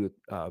creating new,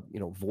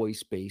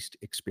 voice-based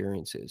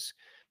experiences.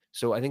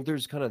 So I think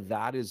there's kind of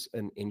that is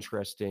an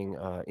interesting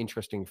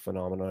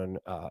phenomenon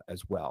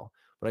as well.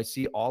 But I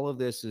see all of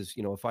this as,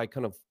 if I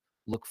kind of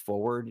look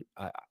forward,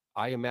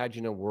 I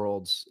imagine a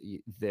world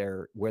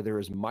there where there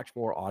is much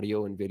more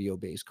audio and video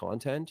based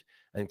content.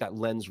 I think that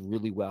lends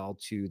really well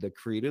to the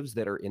creatives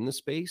that are in the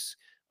space,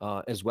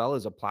 as well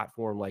as a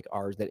platform like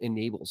ours that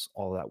enables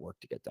all that work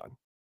to get done.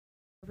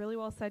 Really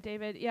well said,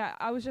 David. Yeah,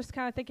 I was just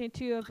kind of thinking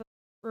too of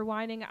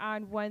rewinding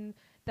on when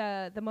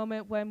the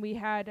moment when we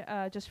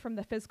had just from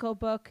the physical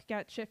book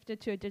get shifted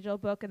to a digital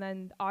book and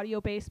then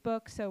audio based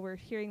book. So we're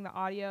hearing the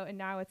audio and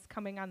now it's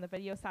coming on the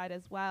video side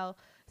as well.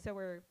 So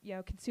we're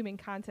consuming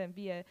content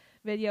via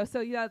video.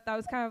 So yeah, that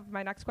was kind of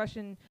my next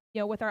question.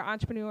 With our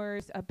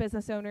entrepreneurs,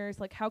 business owners,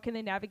 like how can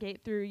they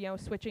navigate through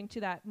switching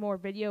to that more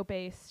video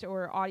based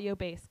or audio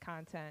based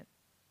content?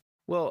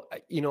 Well,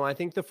 I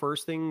think the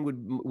first thing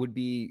would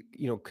be,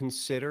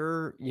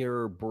 consider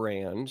your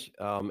brand,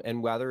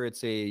 and whether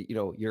it's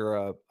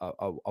you're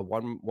a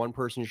one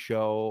person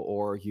show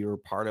or you're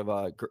part of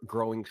a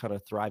growing kind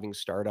of thriving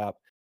startup,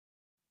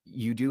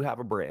 you do have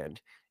a brand.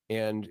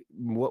 And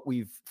what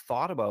we've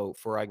thought about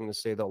for, I'm going to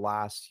say the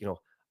last,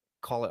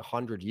 call it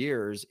 100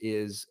 years,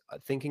 is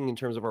thinking in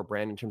terms of our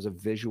brand in terms of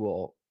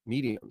visual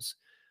mediums.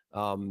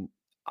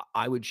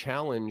 I would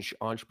challenge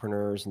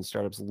entrepreneurs and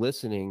startups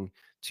listening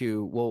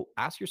to, well,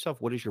 ask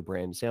yourself, what does your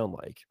brand sound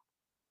like?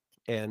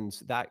 And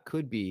that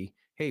could be,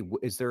 hey,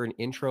 is there an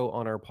intro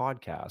on our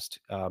podcast?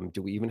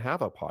 Do we even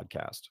have a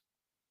podcast?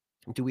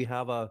 Do we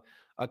have a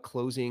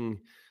closing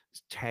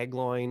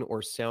tagline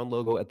or sound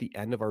logo at the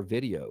end of our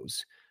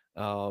videos?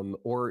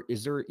 Or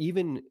is there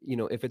even,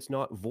 if it's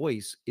not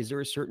voice, is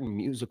there a certain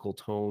musical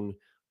tone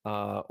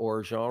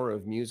or genre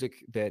of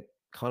music that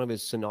kind of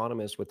is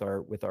synonymous with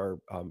our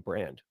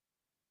brand?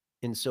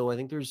 And so I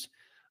think there's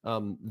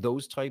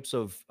those types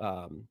of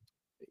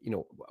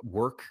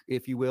work,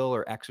 if you will,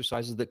 or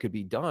exercises that could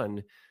be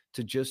done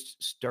to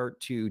just start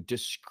to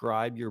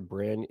describe your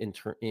brand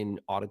in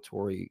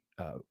auditory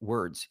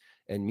words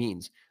and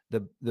means.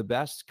 The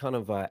best kind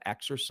of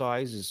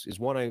exercise is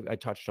one I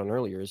touched on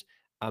earlier. Is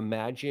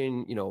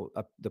imagine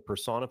the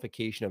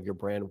personification of your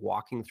brand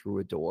walking through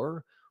a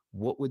door.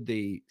 What would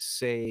they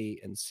say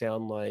and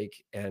sound like?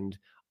 And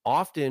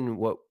often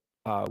what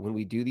when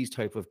we do these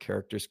type of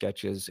character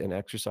sketches and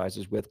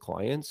exercises with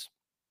clients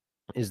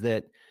is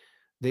that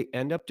they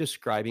end up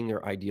describing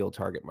their ideal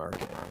target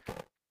market.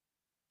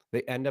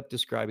 They end up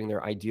describing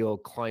their ideal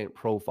client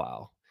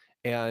profile.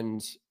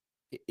 And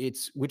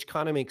which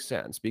kind of makes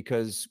sense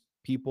because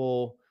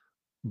people,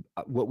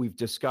 what we've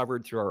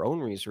discovered through our own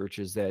research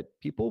is that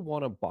people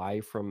want to buy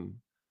from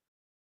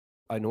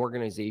an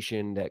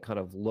organization that kind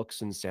of looks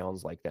and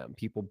sounds like them.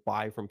 People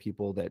buy from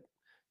people that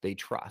they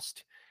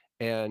trust.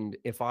 And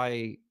if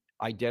I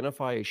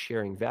identify as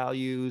sharing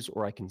values,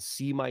 or I can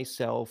see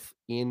myself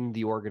in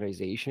the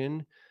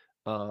organization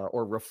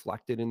or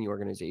reflected in the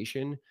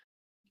organization,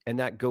 and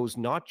that goes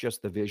not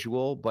just the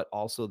visual, but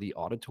also the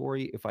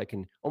auditory. If I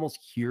can almost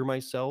hear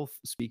myself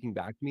speaking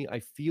back to me, I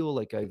feel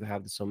like I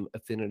have some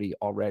affinity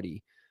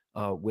already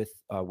with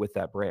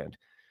that brand.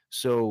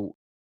 So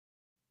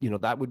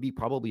that would be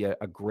probably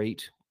a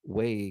great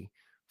way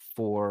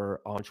for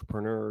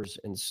entrepreneurs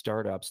and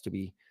startups to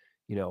be,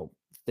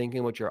 thinking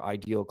about your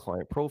ideal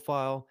client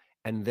profile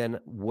and then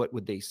what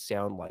would they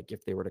sound like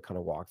if they were to kind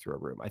of walk through a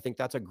room. I think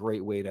that's a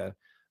great way to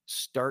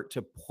start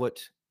to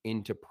put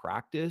into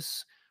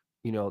practice,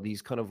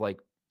 these kind of like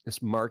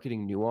this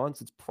marketing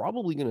nuance, it's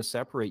probably going to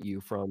separate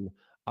you from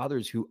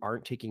others who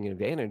aren't taking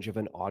advantage of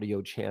an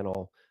audio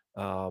channel,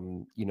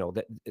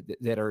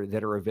 that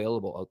are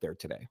available out there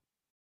today.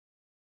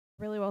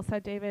 Really well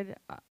said, David.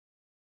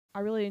 I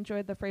really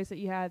enjoyed the phrase that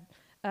you had,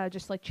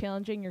 just like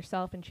challenging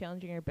yourself and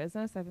challenging your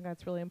business. I think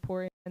that's really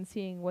important, and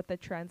seeing what the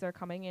trends are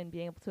coming and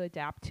being able to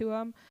adapt to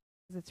them,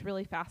 because it's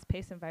really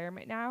fast-paced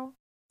environment now.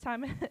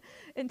 Time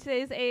in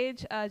today's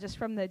age, just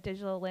from the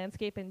digital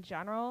landscape in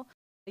general.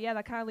 Yeah,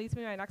 that kind of leads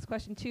me to my next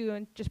question too,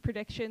 and just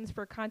predictions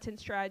for content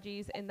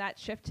strategies and that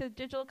shift to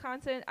digital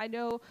content. I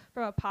know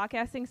from a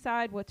podcasting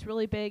side, what's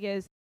really big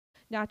is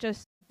not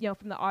just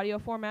from the audio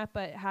format,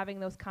 but having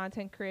those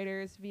content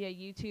creators via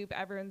YouTube.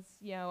 Everyone's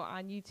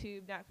on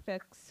YouTube,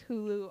 Netflix,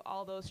 Hulu,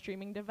 all those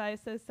streaming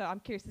devices. So I'm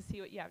curious to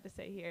see what you have to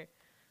say here.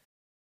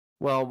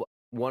 Well,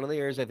 one of the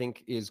areas I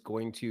think is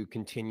going to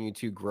continue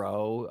to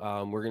grow.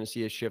 We're going to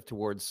see a shift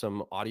towards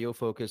some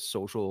audio-focused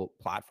social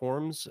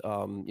platforms.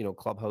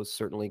 Clubhouse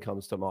certainly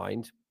comes to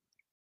mind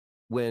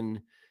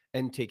when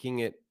and taking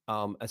it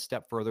a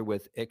step further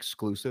with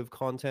exclusive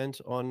content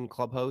on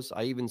Clubhouse.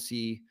 I even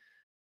see,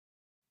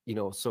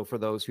 so for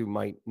those who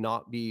might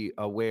not be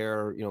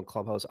aware,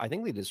 Clubhouse, I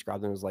think they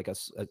describe them as like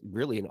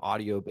really an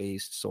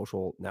audio-based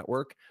social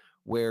network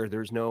where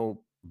there's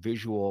no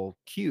visual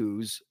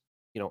cues,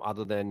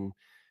 other than,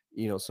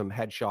 some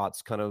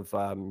headshots, kind of,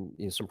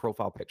 some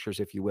profile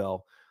pictures, if you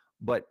will.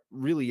 But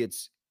really,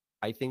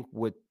 I think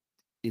what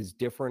is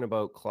different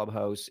about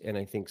Clubhouse, and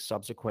I think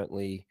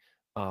subsequently,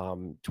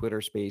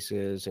 Twitter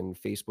Spaces and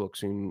Facebook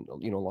soon,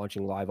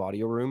 launching live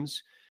audio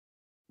rooms,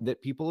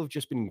 that people have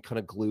just been kind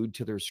of glued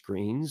to their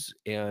screens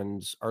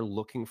and are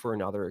looking for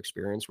another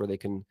experience where they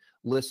can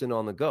listen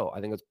on the go. I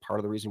think that's part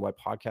of the reason why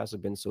podcasts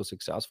have been so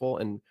successful,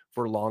 and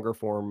for longer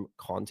form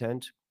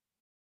content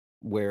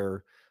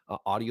where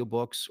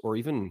audiobooks, or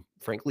even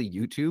frankly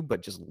YouTube,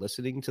 but just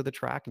listening to the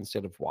track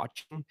instead of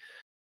watching.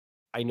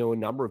 I know a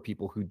number of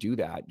people who do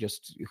that,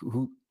 just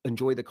who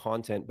enjoy the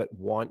content but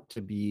want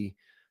to be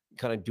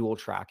kind of dual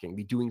tracking,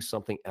 be doing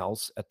something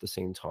else at the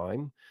same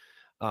time.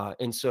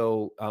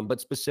 But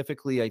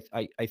specifically,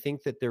 I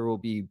think that there will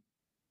be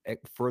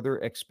further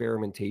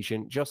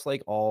experimentation, just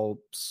like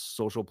all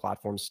social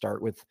platforms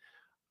start with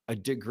a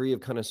degree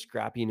of kind of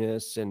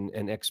scrappiness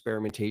and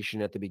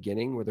experimentation at the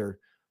beginning, where there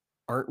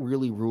aren't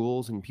really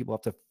rules and people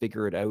have to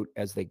figure it out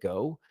as they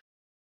go.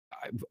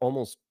 I've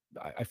almost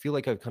I feel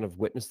like I've kind of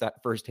witnessed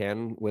that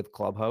firsthand with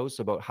Clubhouse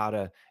about how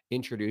to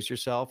introduce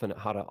yourself and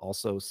how to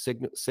also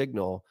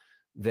signal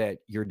that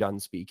you're done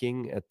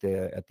speaking at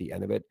the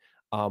end of it.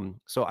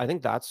 So I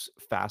think that's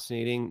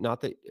fascinating.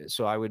 Not that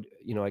so I would,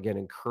 again,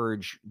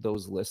 encourage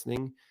those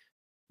listening,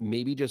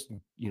 maybe just,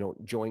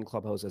 join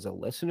Clubhouse as a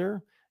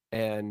listener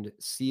and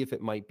see if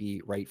it might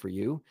be right for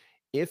you.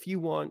 If you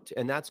want,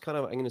 and that's kind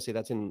of, I'm going to say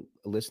that's in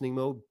listening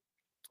mode.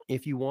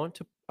 If you want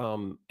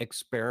to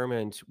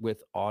experiment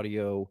with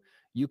audio,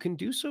 you can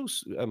do so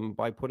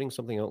by putting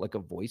something out like a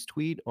voice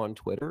tweet on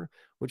Twitter,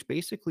 which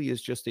basically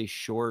is just a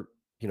short,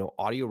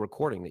 audio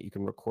recording that you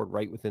can record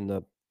right within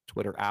the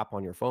Twitter app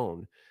on your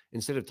phone.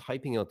 Instead of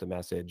typing out the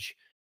message,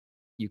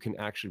 you can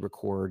actually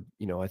record,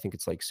 I think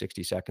it's like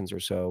 60 seconds or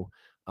so,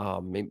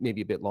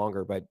 maybe a bit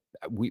longer. But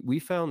we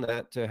found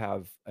that to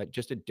have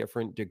just a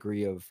different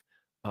degree of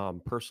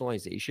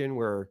personalization,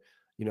 where,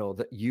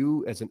 that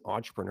you as an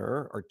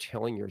entrepreneur are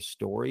telling your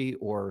story,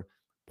 or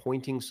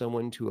pointing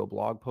someone to a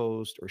blog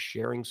post, or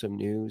sharing some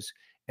news,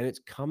 and it's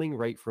coming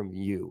right from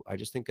you. I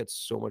just think it's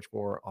so much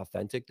more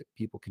authentic, that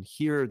people can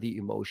hear the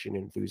emotion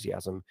and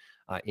enthusiasm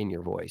in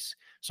your voice.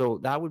 So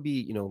that would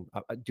be,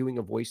 doing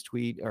a voice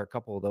tweet or a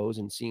couple of those,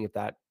 and seeing if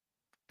that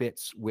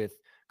fits with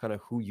kind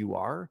of who you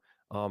are.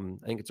 I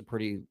think it's a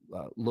pretty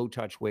low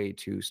touch way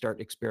to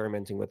start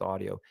experimenting with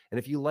audio. And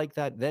if you like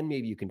that, then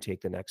maybe you can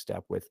take the next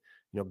step with,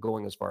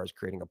 going as far as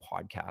creating a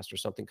podcast or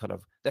something kind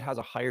of that has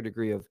a higher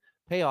degree of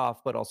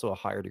payoff, but also a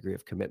higher degree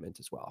of commitment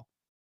as well.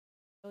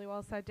 Really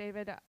well said,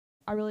 David.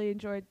 I really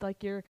enjoyed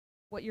like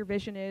what your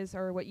vision is,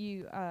 or what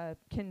you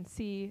can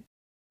see,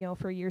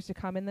 for years to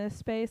come in this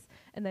space,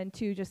 and then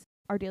to just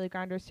our daily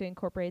grinders to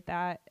incorporate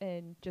that,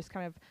 and just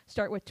kind of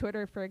start with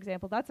Twitter, for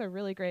example. That's a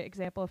really great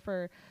example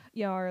for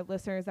our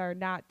listeners that are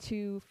not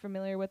too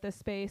familiar with this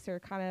space, or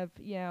kind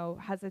of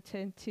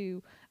hesitant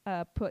to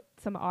put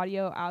some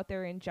audio out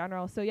there in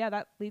general. So yeah,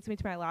 that leads me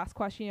to my last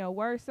question.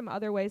 What are some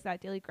other ways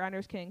that daily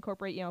grinders can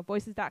incorporate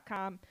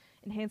voices.com,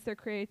 enhance their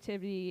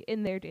creativity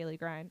in their daily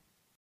grind?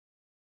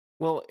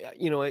 Well,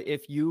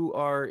 if you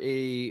are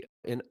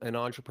an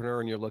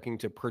entrepreneur and you're looking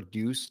to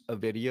produce a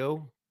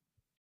video,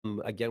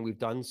 again, we've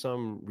done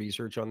some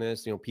research on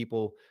this.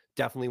 People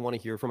definitely want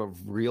to hear from a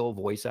real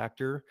voice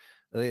actor.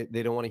 They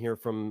don't want to hear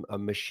from a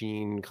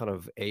machine kind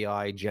of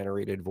AI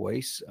generated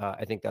voice.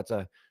 I think that's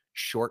a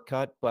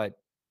shortcut, but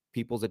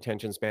people's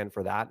attention span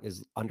for that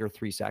is under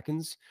 3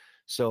 seconds.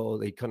 So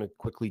they kind of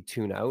quickly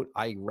tune out.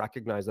 I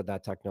recognize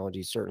that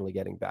technology is certainly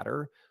getting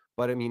better.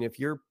 But I mean, if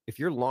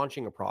you're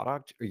launching a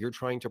product, or you're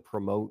trying to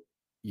promote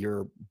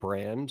your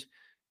brand,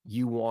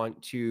 you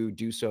want to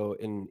do so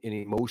in an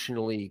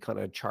emotionally kind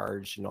of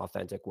charged and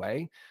authentic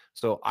way.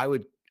 So I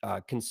would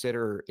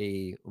consider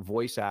a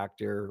voice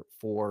actor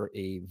for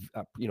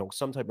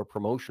some type of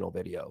promotional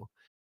video.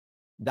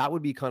 That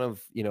would be kind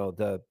of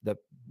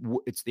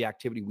it's the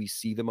activity we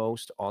see the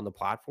most on the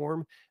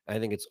platform. And I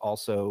think it's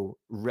also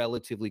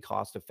relatively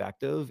cost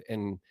effective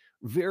and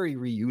very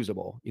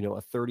reusable.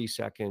 A 30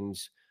 second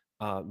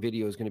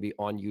video is going to be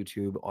on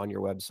YouTube, on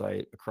your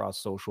website,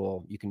 across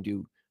social. You can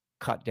do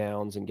cut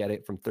downs and get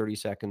it from 30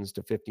 seconds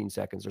to 15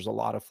 seconds. There's a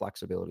lot of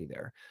flexibility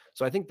there.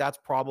 So I think that's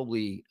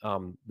probably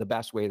the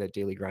best way that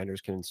daily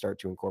grinders can start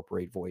to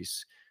incorporate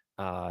voice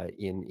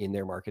in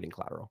their marketing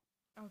collateral.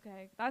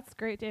 Okay, that's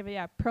great, David.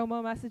 Yeah,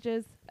 promo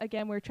messages.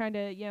 Again, we're trying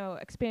to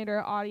expand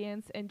our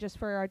audience, and just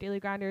for our daily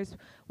grinders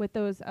with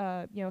those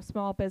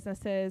small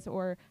businesses,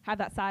 or have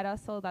that side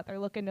hustle that they're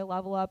looking to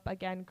level up.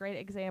 Again, great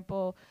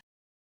example.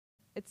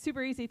 It's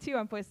super easy too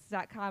on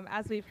voices.com,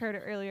 as we've heard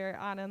earlier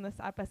on in this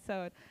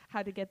episode,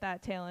 how to get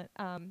that talent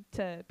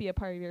to be a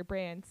part of your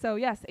brand. So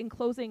yes, in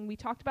closing, we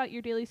talked about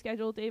your daily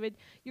schedule, David.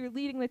 You're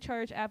leading the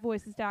charge at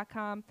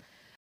voices.com.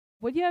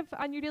 What do you have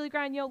on your daily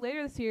grind,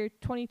 later this year,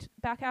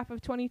 back half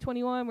of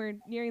 2021? We're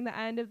nearing the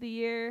end of the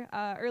year,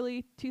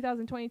 early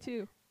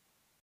 2022.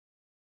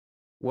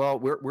 Well,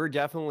 we're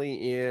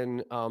definitely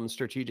in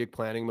strategic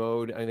planning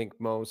mode. I think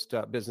most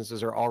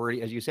businesses are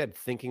already, as you said,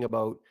 thinking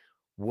about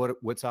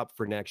what's up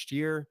for next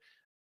year.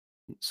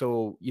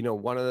 So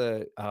one of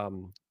the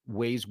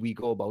ways we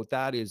go about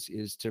that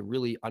is to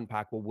really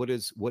unpack, well, what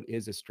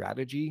is a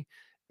strategy.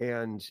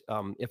 And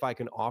if I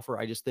can offer,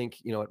 I just think,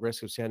 at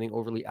risk of sounding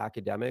overly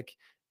academic,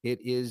 it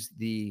is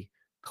the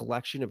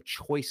collection of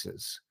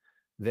choices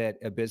that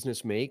a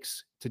business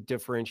makes to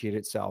differentiate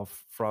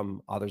itself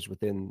from others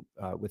within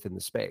the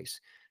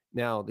space.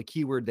 Now, the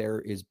key word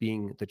there is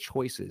being the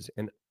choices,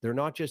 and they're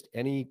not just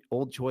any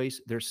old choice;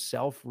 they're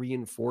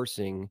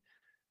self-reinforcing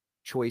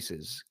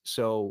choices.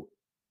 So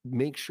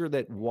make sure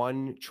that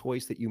one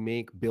choice that you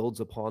make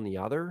builds upon the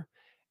other,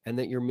 and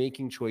that you're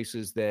making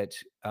choices that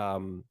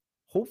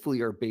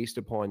hopefully are based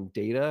upon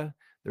data.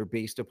 They're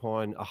based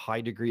upon a high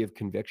degree of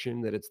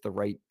conviction that it's the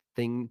right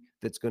thing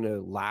that's going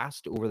to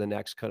last over the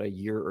next kind of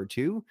year or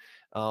two,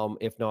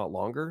 if not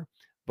longer.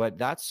 But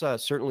that's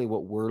certainly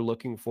what we're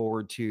looking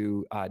forward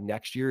to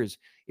next year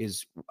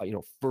is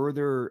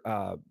further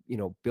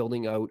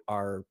building out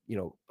our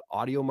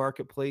audio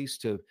marketplace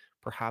to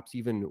perhaps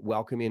even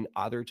welcome in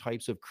other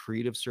types of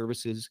creative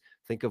services.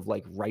 Think of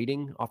like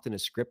writing. Often a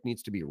script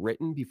needs to be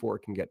written before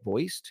it can get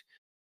voiced.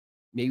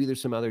 Maybe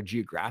there's some other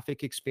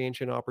geographic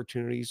expansion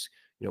opportunities.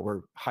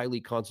 We're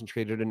highly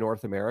concentrated in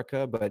North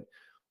America, but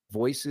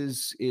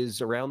voices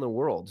is around the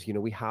world.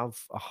 We have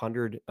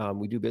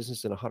we do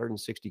business in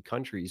 160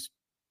 countries,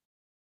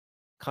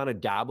 kind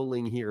of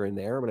dabbling here and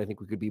there, but I think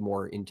we could be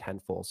more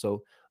intentful.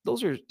 So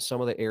those are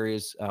some of the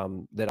areas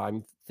that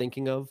I'm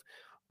thinking of.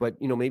 But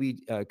maybe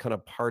kind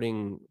of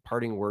parting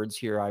words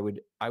here. I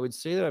would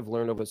say that I've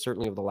learned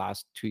certainly over the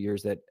last 2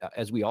 years that,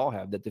 as we all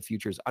have, that the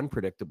future is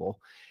unpredictable,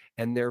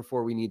 and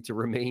therefore we need to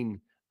remain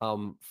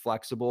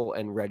flexible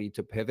and ready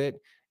to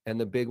pivot. And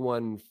the big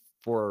one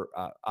for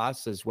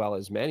us, as well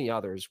as many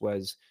others,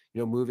 was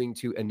moving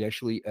to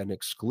initially an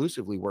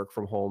exclusively work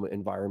from home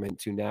environment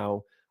to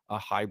now a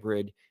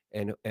hybrid.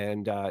 And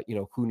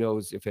who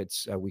knows if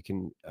it's we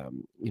can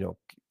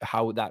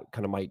how that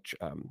kind of might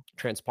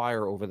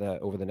transpire over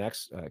the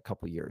next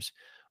couple of years.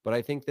 But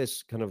I think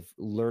this kind of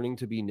learning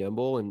to be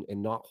nimble and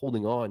not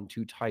holding on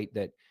too tight,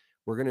 that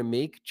we're going to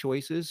make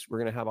choices, we're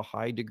going to have a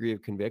high degree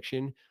of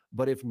conviction,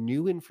 but if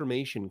new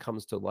information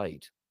comes to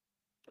light,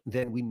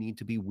 then we need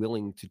to be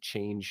willing to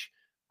change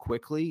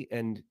quickly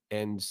and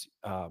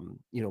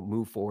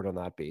move forward on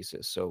that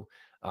basis. So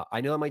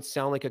I know it might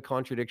sound like a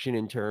contradiction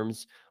in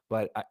terms,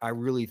 but I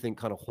really think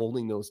kind of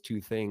holding those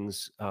two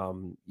things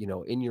in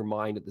your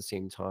mind at the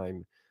same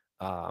time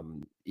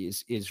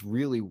is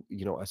really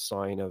a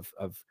sign of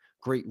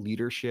great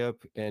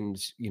leadership,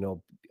 and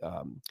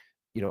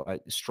a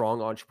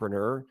strong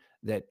entrepreneur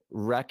that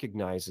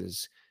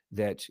recognizes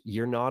that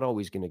you're not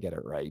always going to get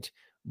it right,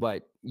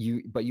 but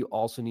you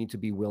also need to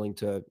be willing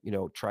to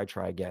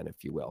try again,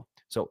 if you will.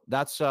 So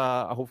that's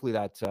hopefully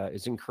that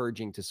is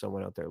encouraging to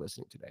someone out there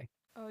listening today.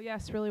 Oh,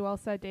 yes, really well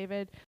said,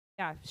 David.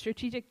 Yeah,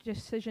 strategic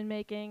decision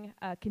making,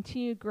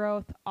 continued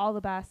growth, all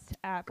the best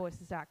at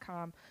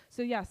voices.com.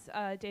 So, yes,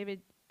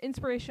 David,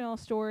 inspirational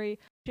story,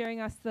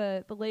 sharing us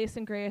the latest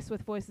and greatest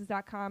with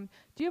voices.com.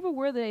 Do you have a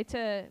word today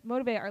to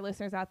motivate our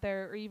listeners out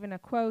there, or even a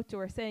quote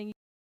or saying?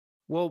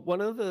 Well,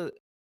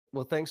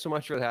 thanks so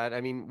much for that.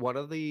 I mean, one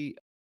of the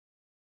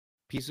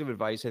piece of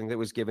advice I think that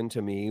was given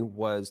to me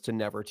was to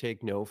never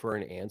take no for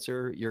an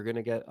answer. You're going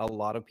to get a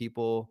lot of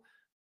people,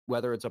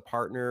 whether it's a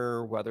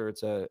partner, whether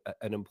it's an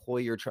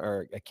employee or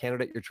a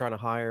candidate you're trying to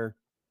hire,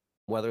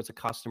 whether it's a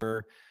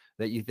customer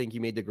that you think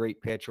you made the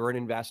great pitch, or an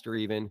investor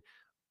even.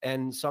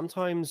 And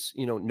sometimes,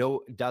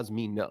 no does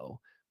mean no,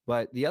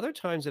 but the other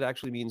times it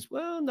actually means,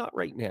 well, not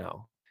right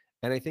now.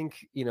 And I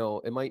think,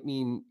 it might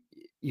mean,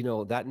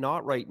 that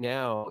not right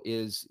now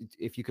is,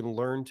 if you can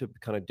learn to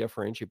kind of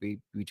differentiate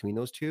between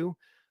those two,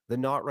 The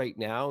not right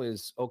now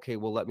is, okay,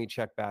 well, let me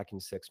check back in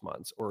 6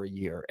 months or a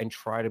year and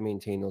try to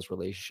maintain those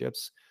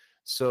relationships.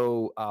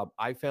 So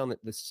I found that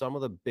some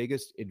of the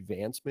biggest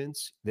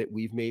advancements that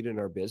we've made in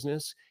our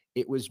business,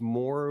 it was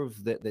more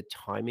of the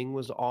timing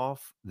was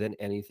off than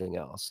anything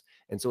else.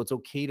 And so it's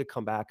okay to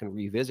come back and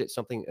revisit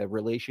something, a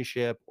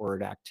relationship or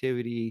an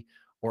activity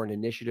or an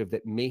initiative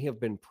that may have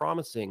been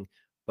promising,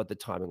 but the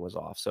timing was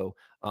off. So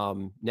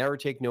never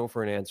take no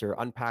for an answer.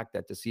 Unpack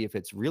that to see if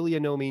it's really a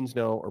no means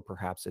no, or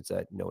perhaps it's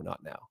a no,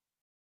 not now.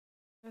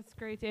 That's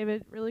great,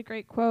 David. Really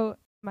great quote.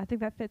 I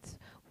think that fits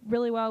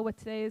really well with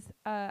today's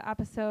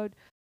episode,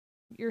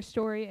 your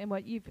story, and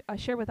what you've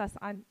shared with us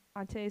on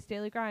today's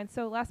Daily Grind.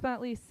 So last but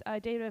not least,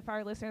 David, if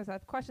our listeners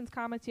have questions,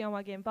 comments, want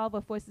to get involved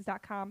with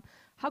voices.com,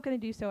 how can they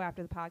do so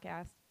after the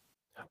podcast?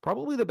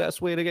 Probably the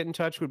best way to get in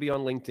touch would be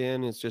on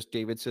LinkedIn. It's just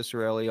David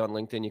Ciccarelli on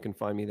LinkedIn. You can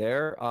find me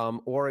there.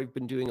 Or I've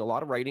been doing a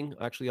lot of writing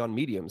actually on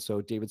Medium.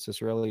 So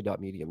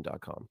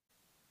davidciccarelli.medium.com.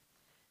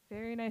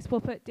 Very nice. We'll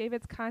put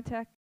David's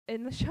contact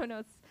in the show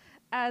notes.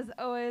 As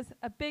always,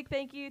 a big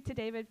thank you to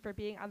David for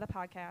being on the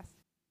podcast.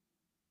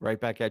 Right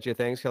back at you.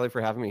 Thanks, Kelly,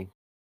 for having me.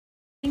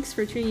 Thanks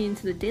for tuning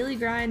into the Daily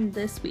Grind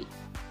this week.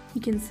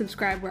 You can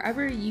subscribe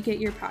wherever you get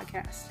your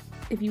podcasts.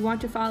 If you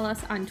want to follow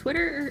us on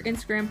Twitter or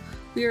Instagram,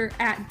 we are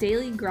at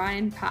Daily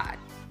Grind Pod.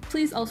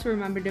 Please also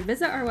remember to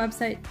visit our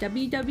website,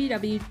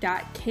 www.kjfwi.org,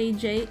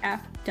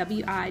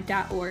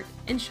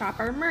 and shop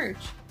our merch.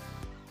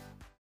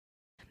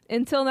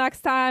 Until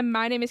next time,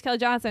 my name is Kelly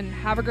Johnson.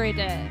 Have a great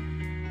day.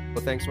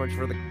 Well, thanks so much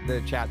for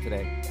the chat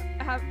today.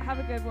 Have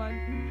a good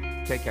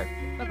one. Take care.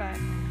 Bye-bye.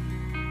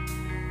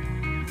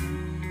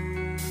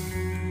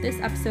 This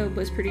episode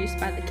was produced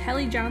by the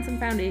Kelly Johnson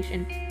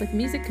Foundation with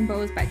music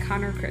composed by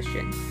Connor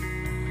Christian.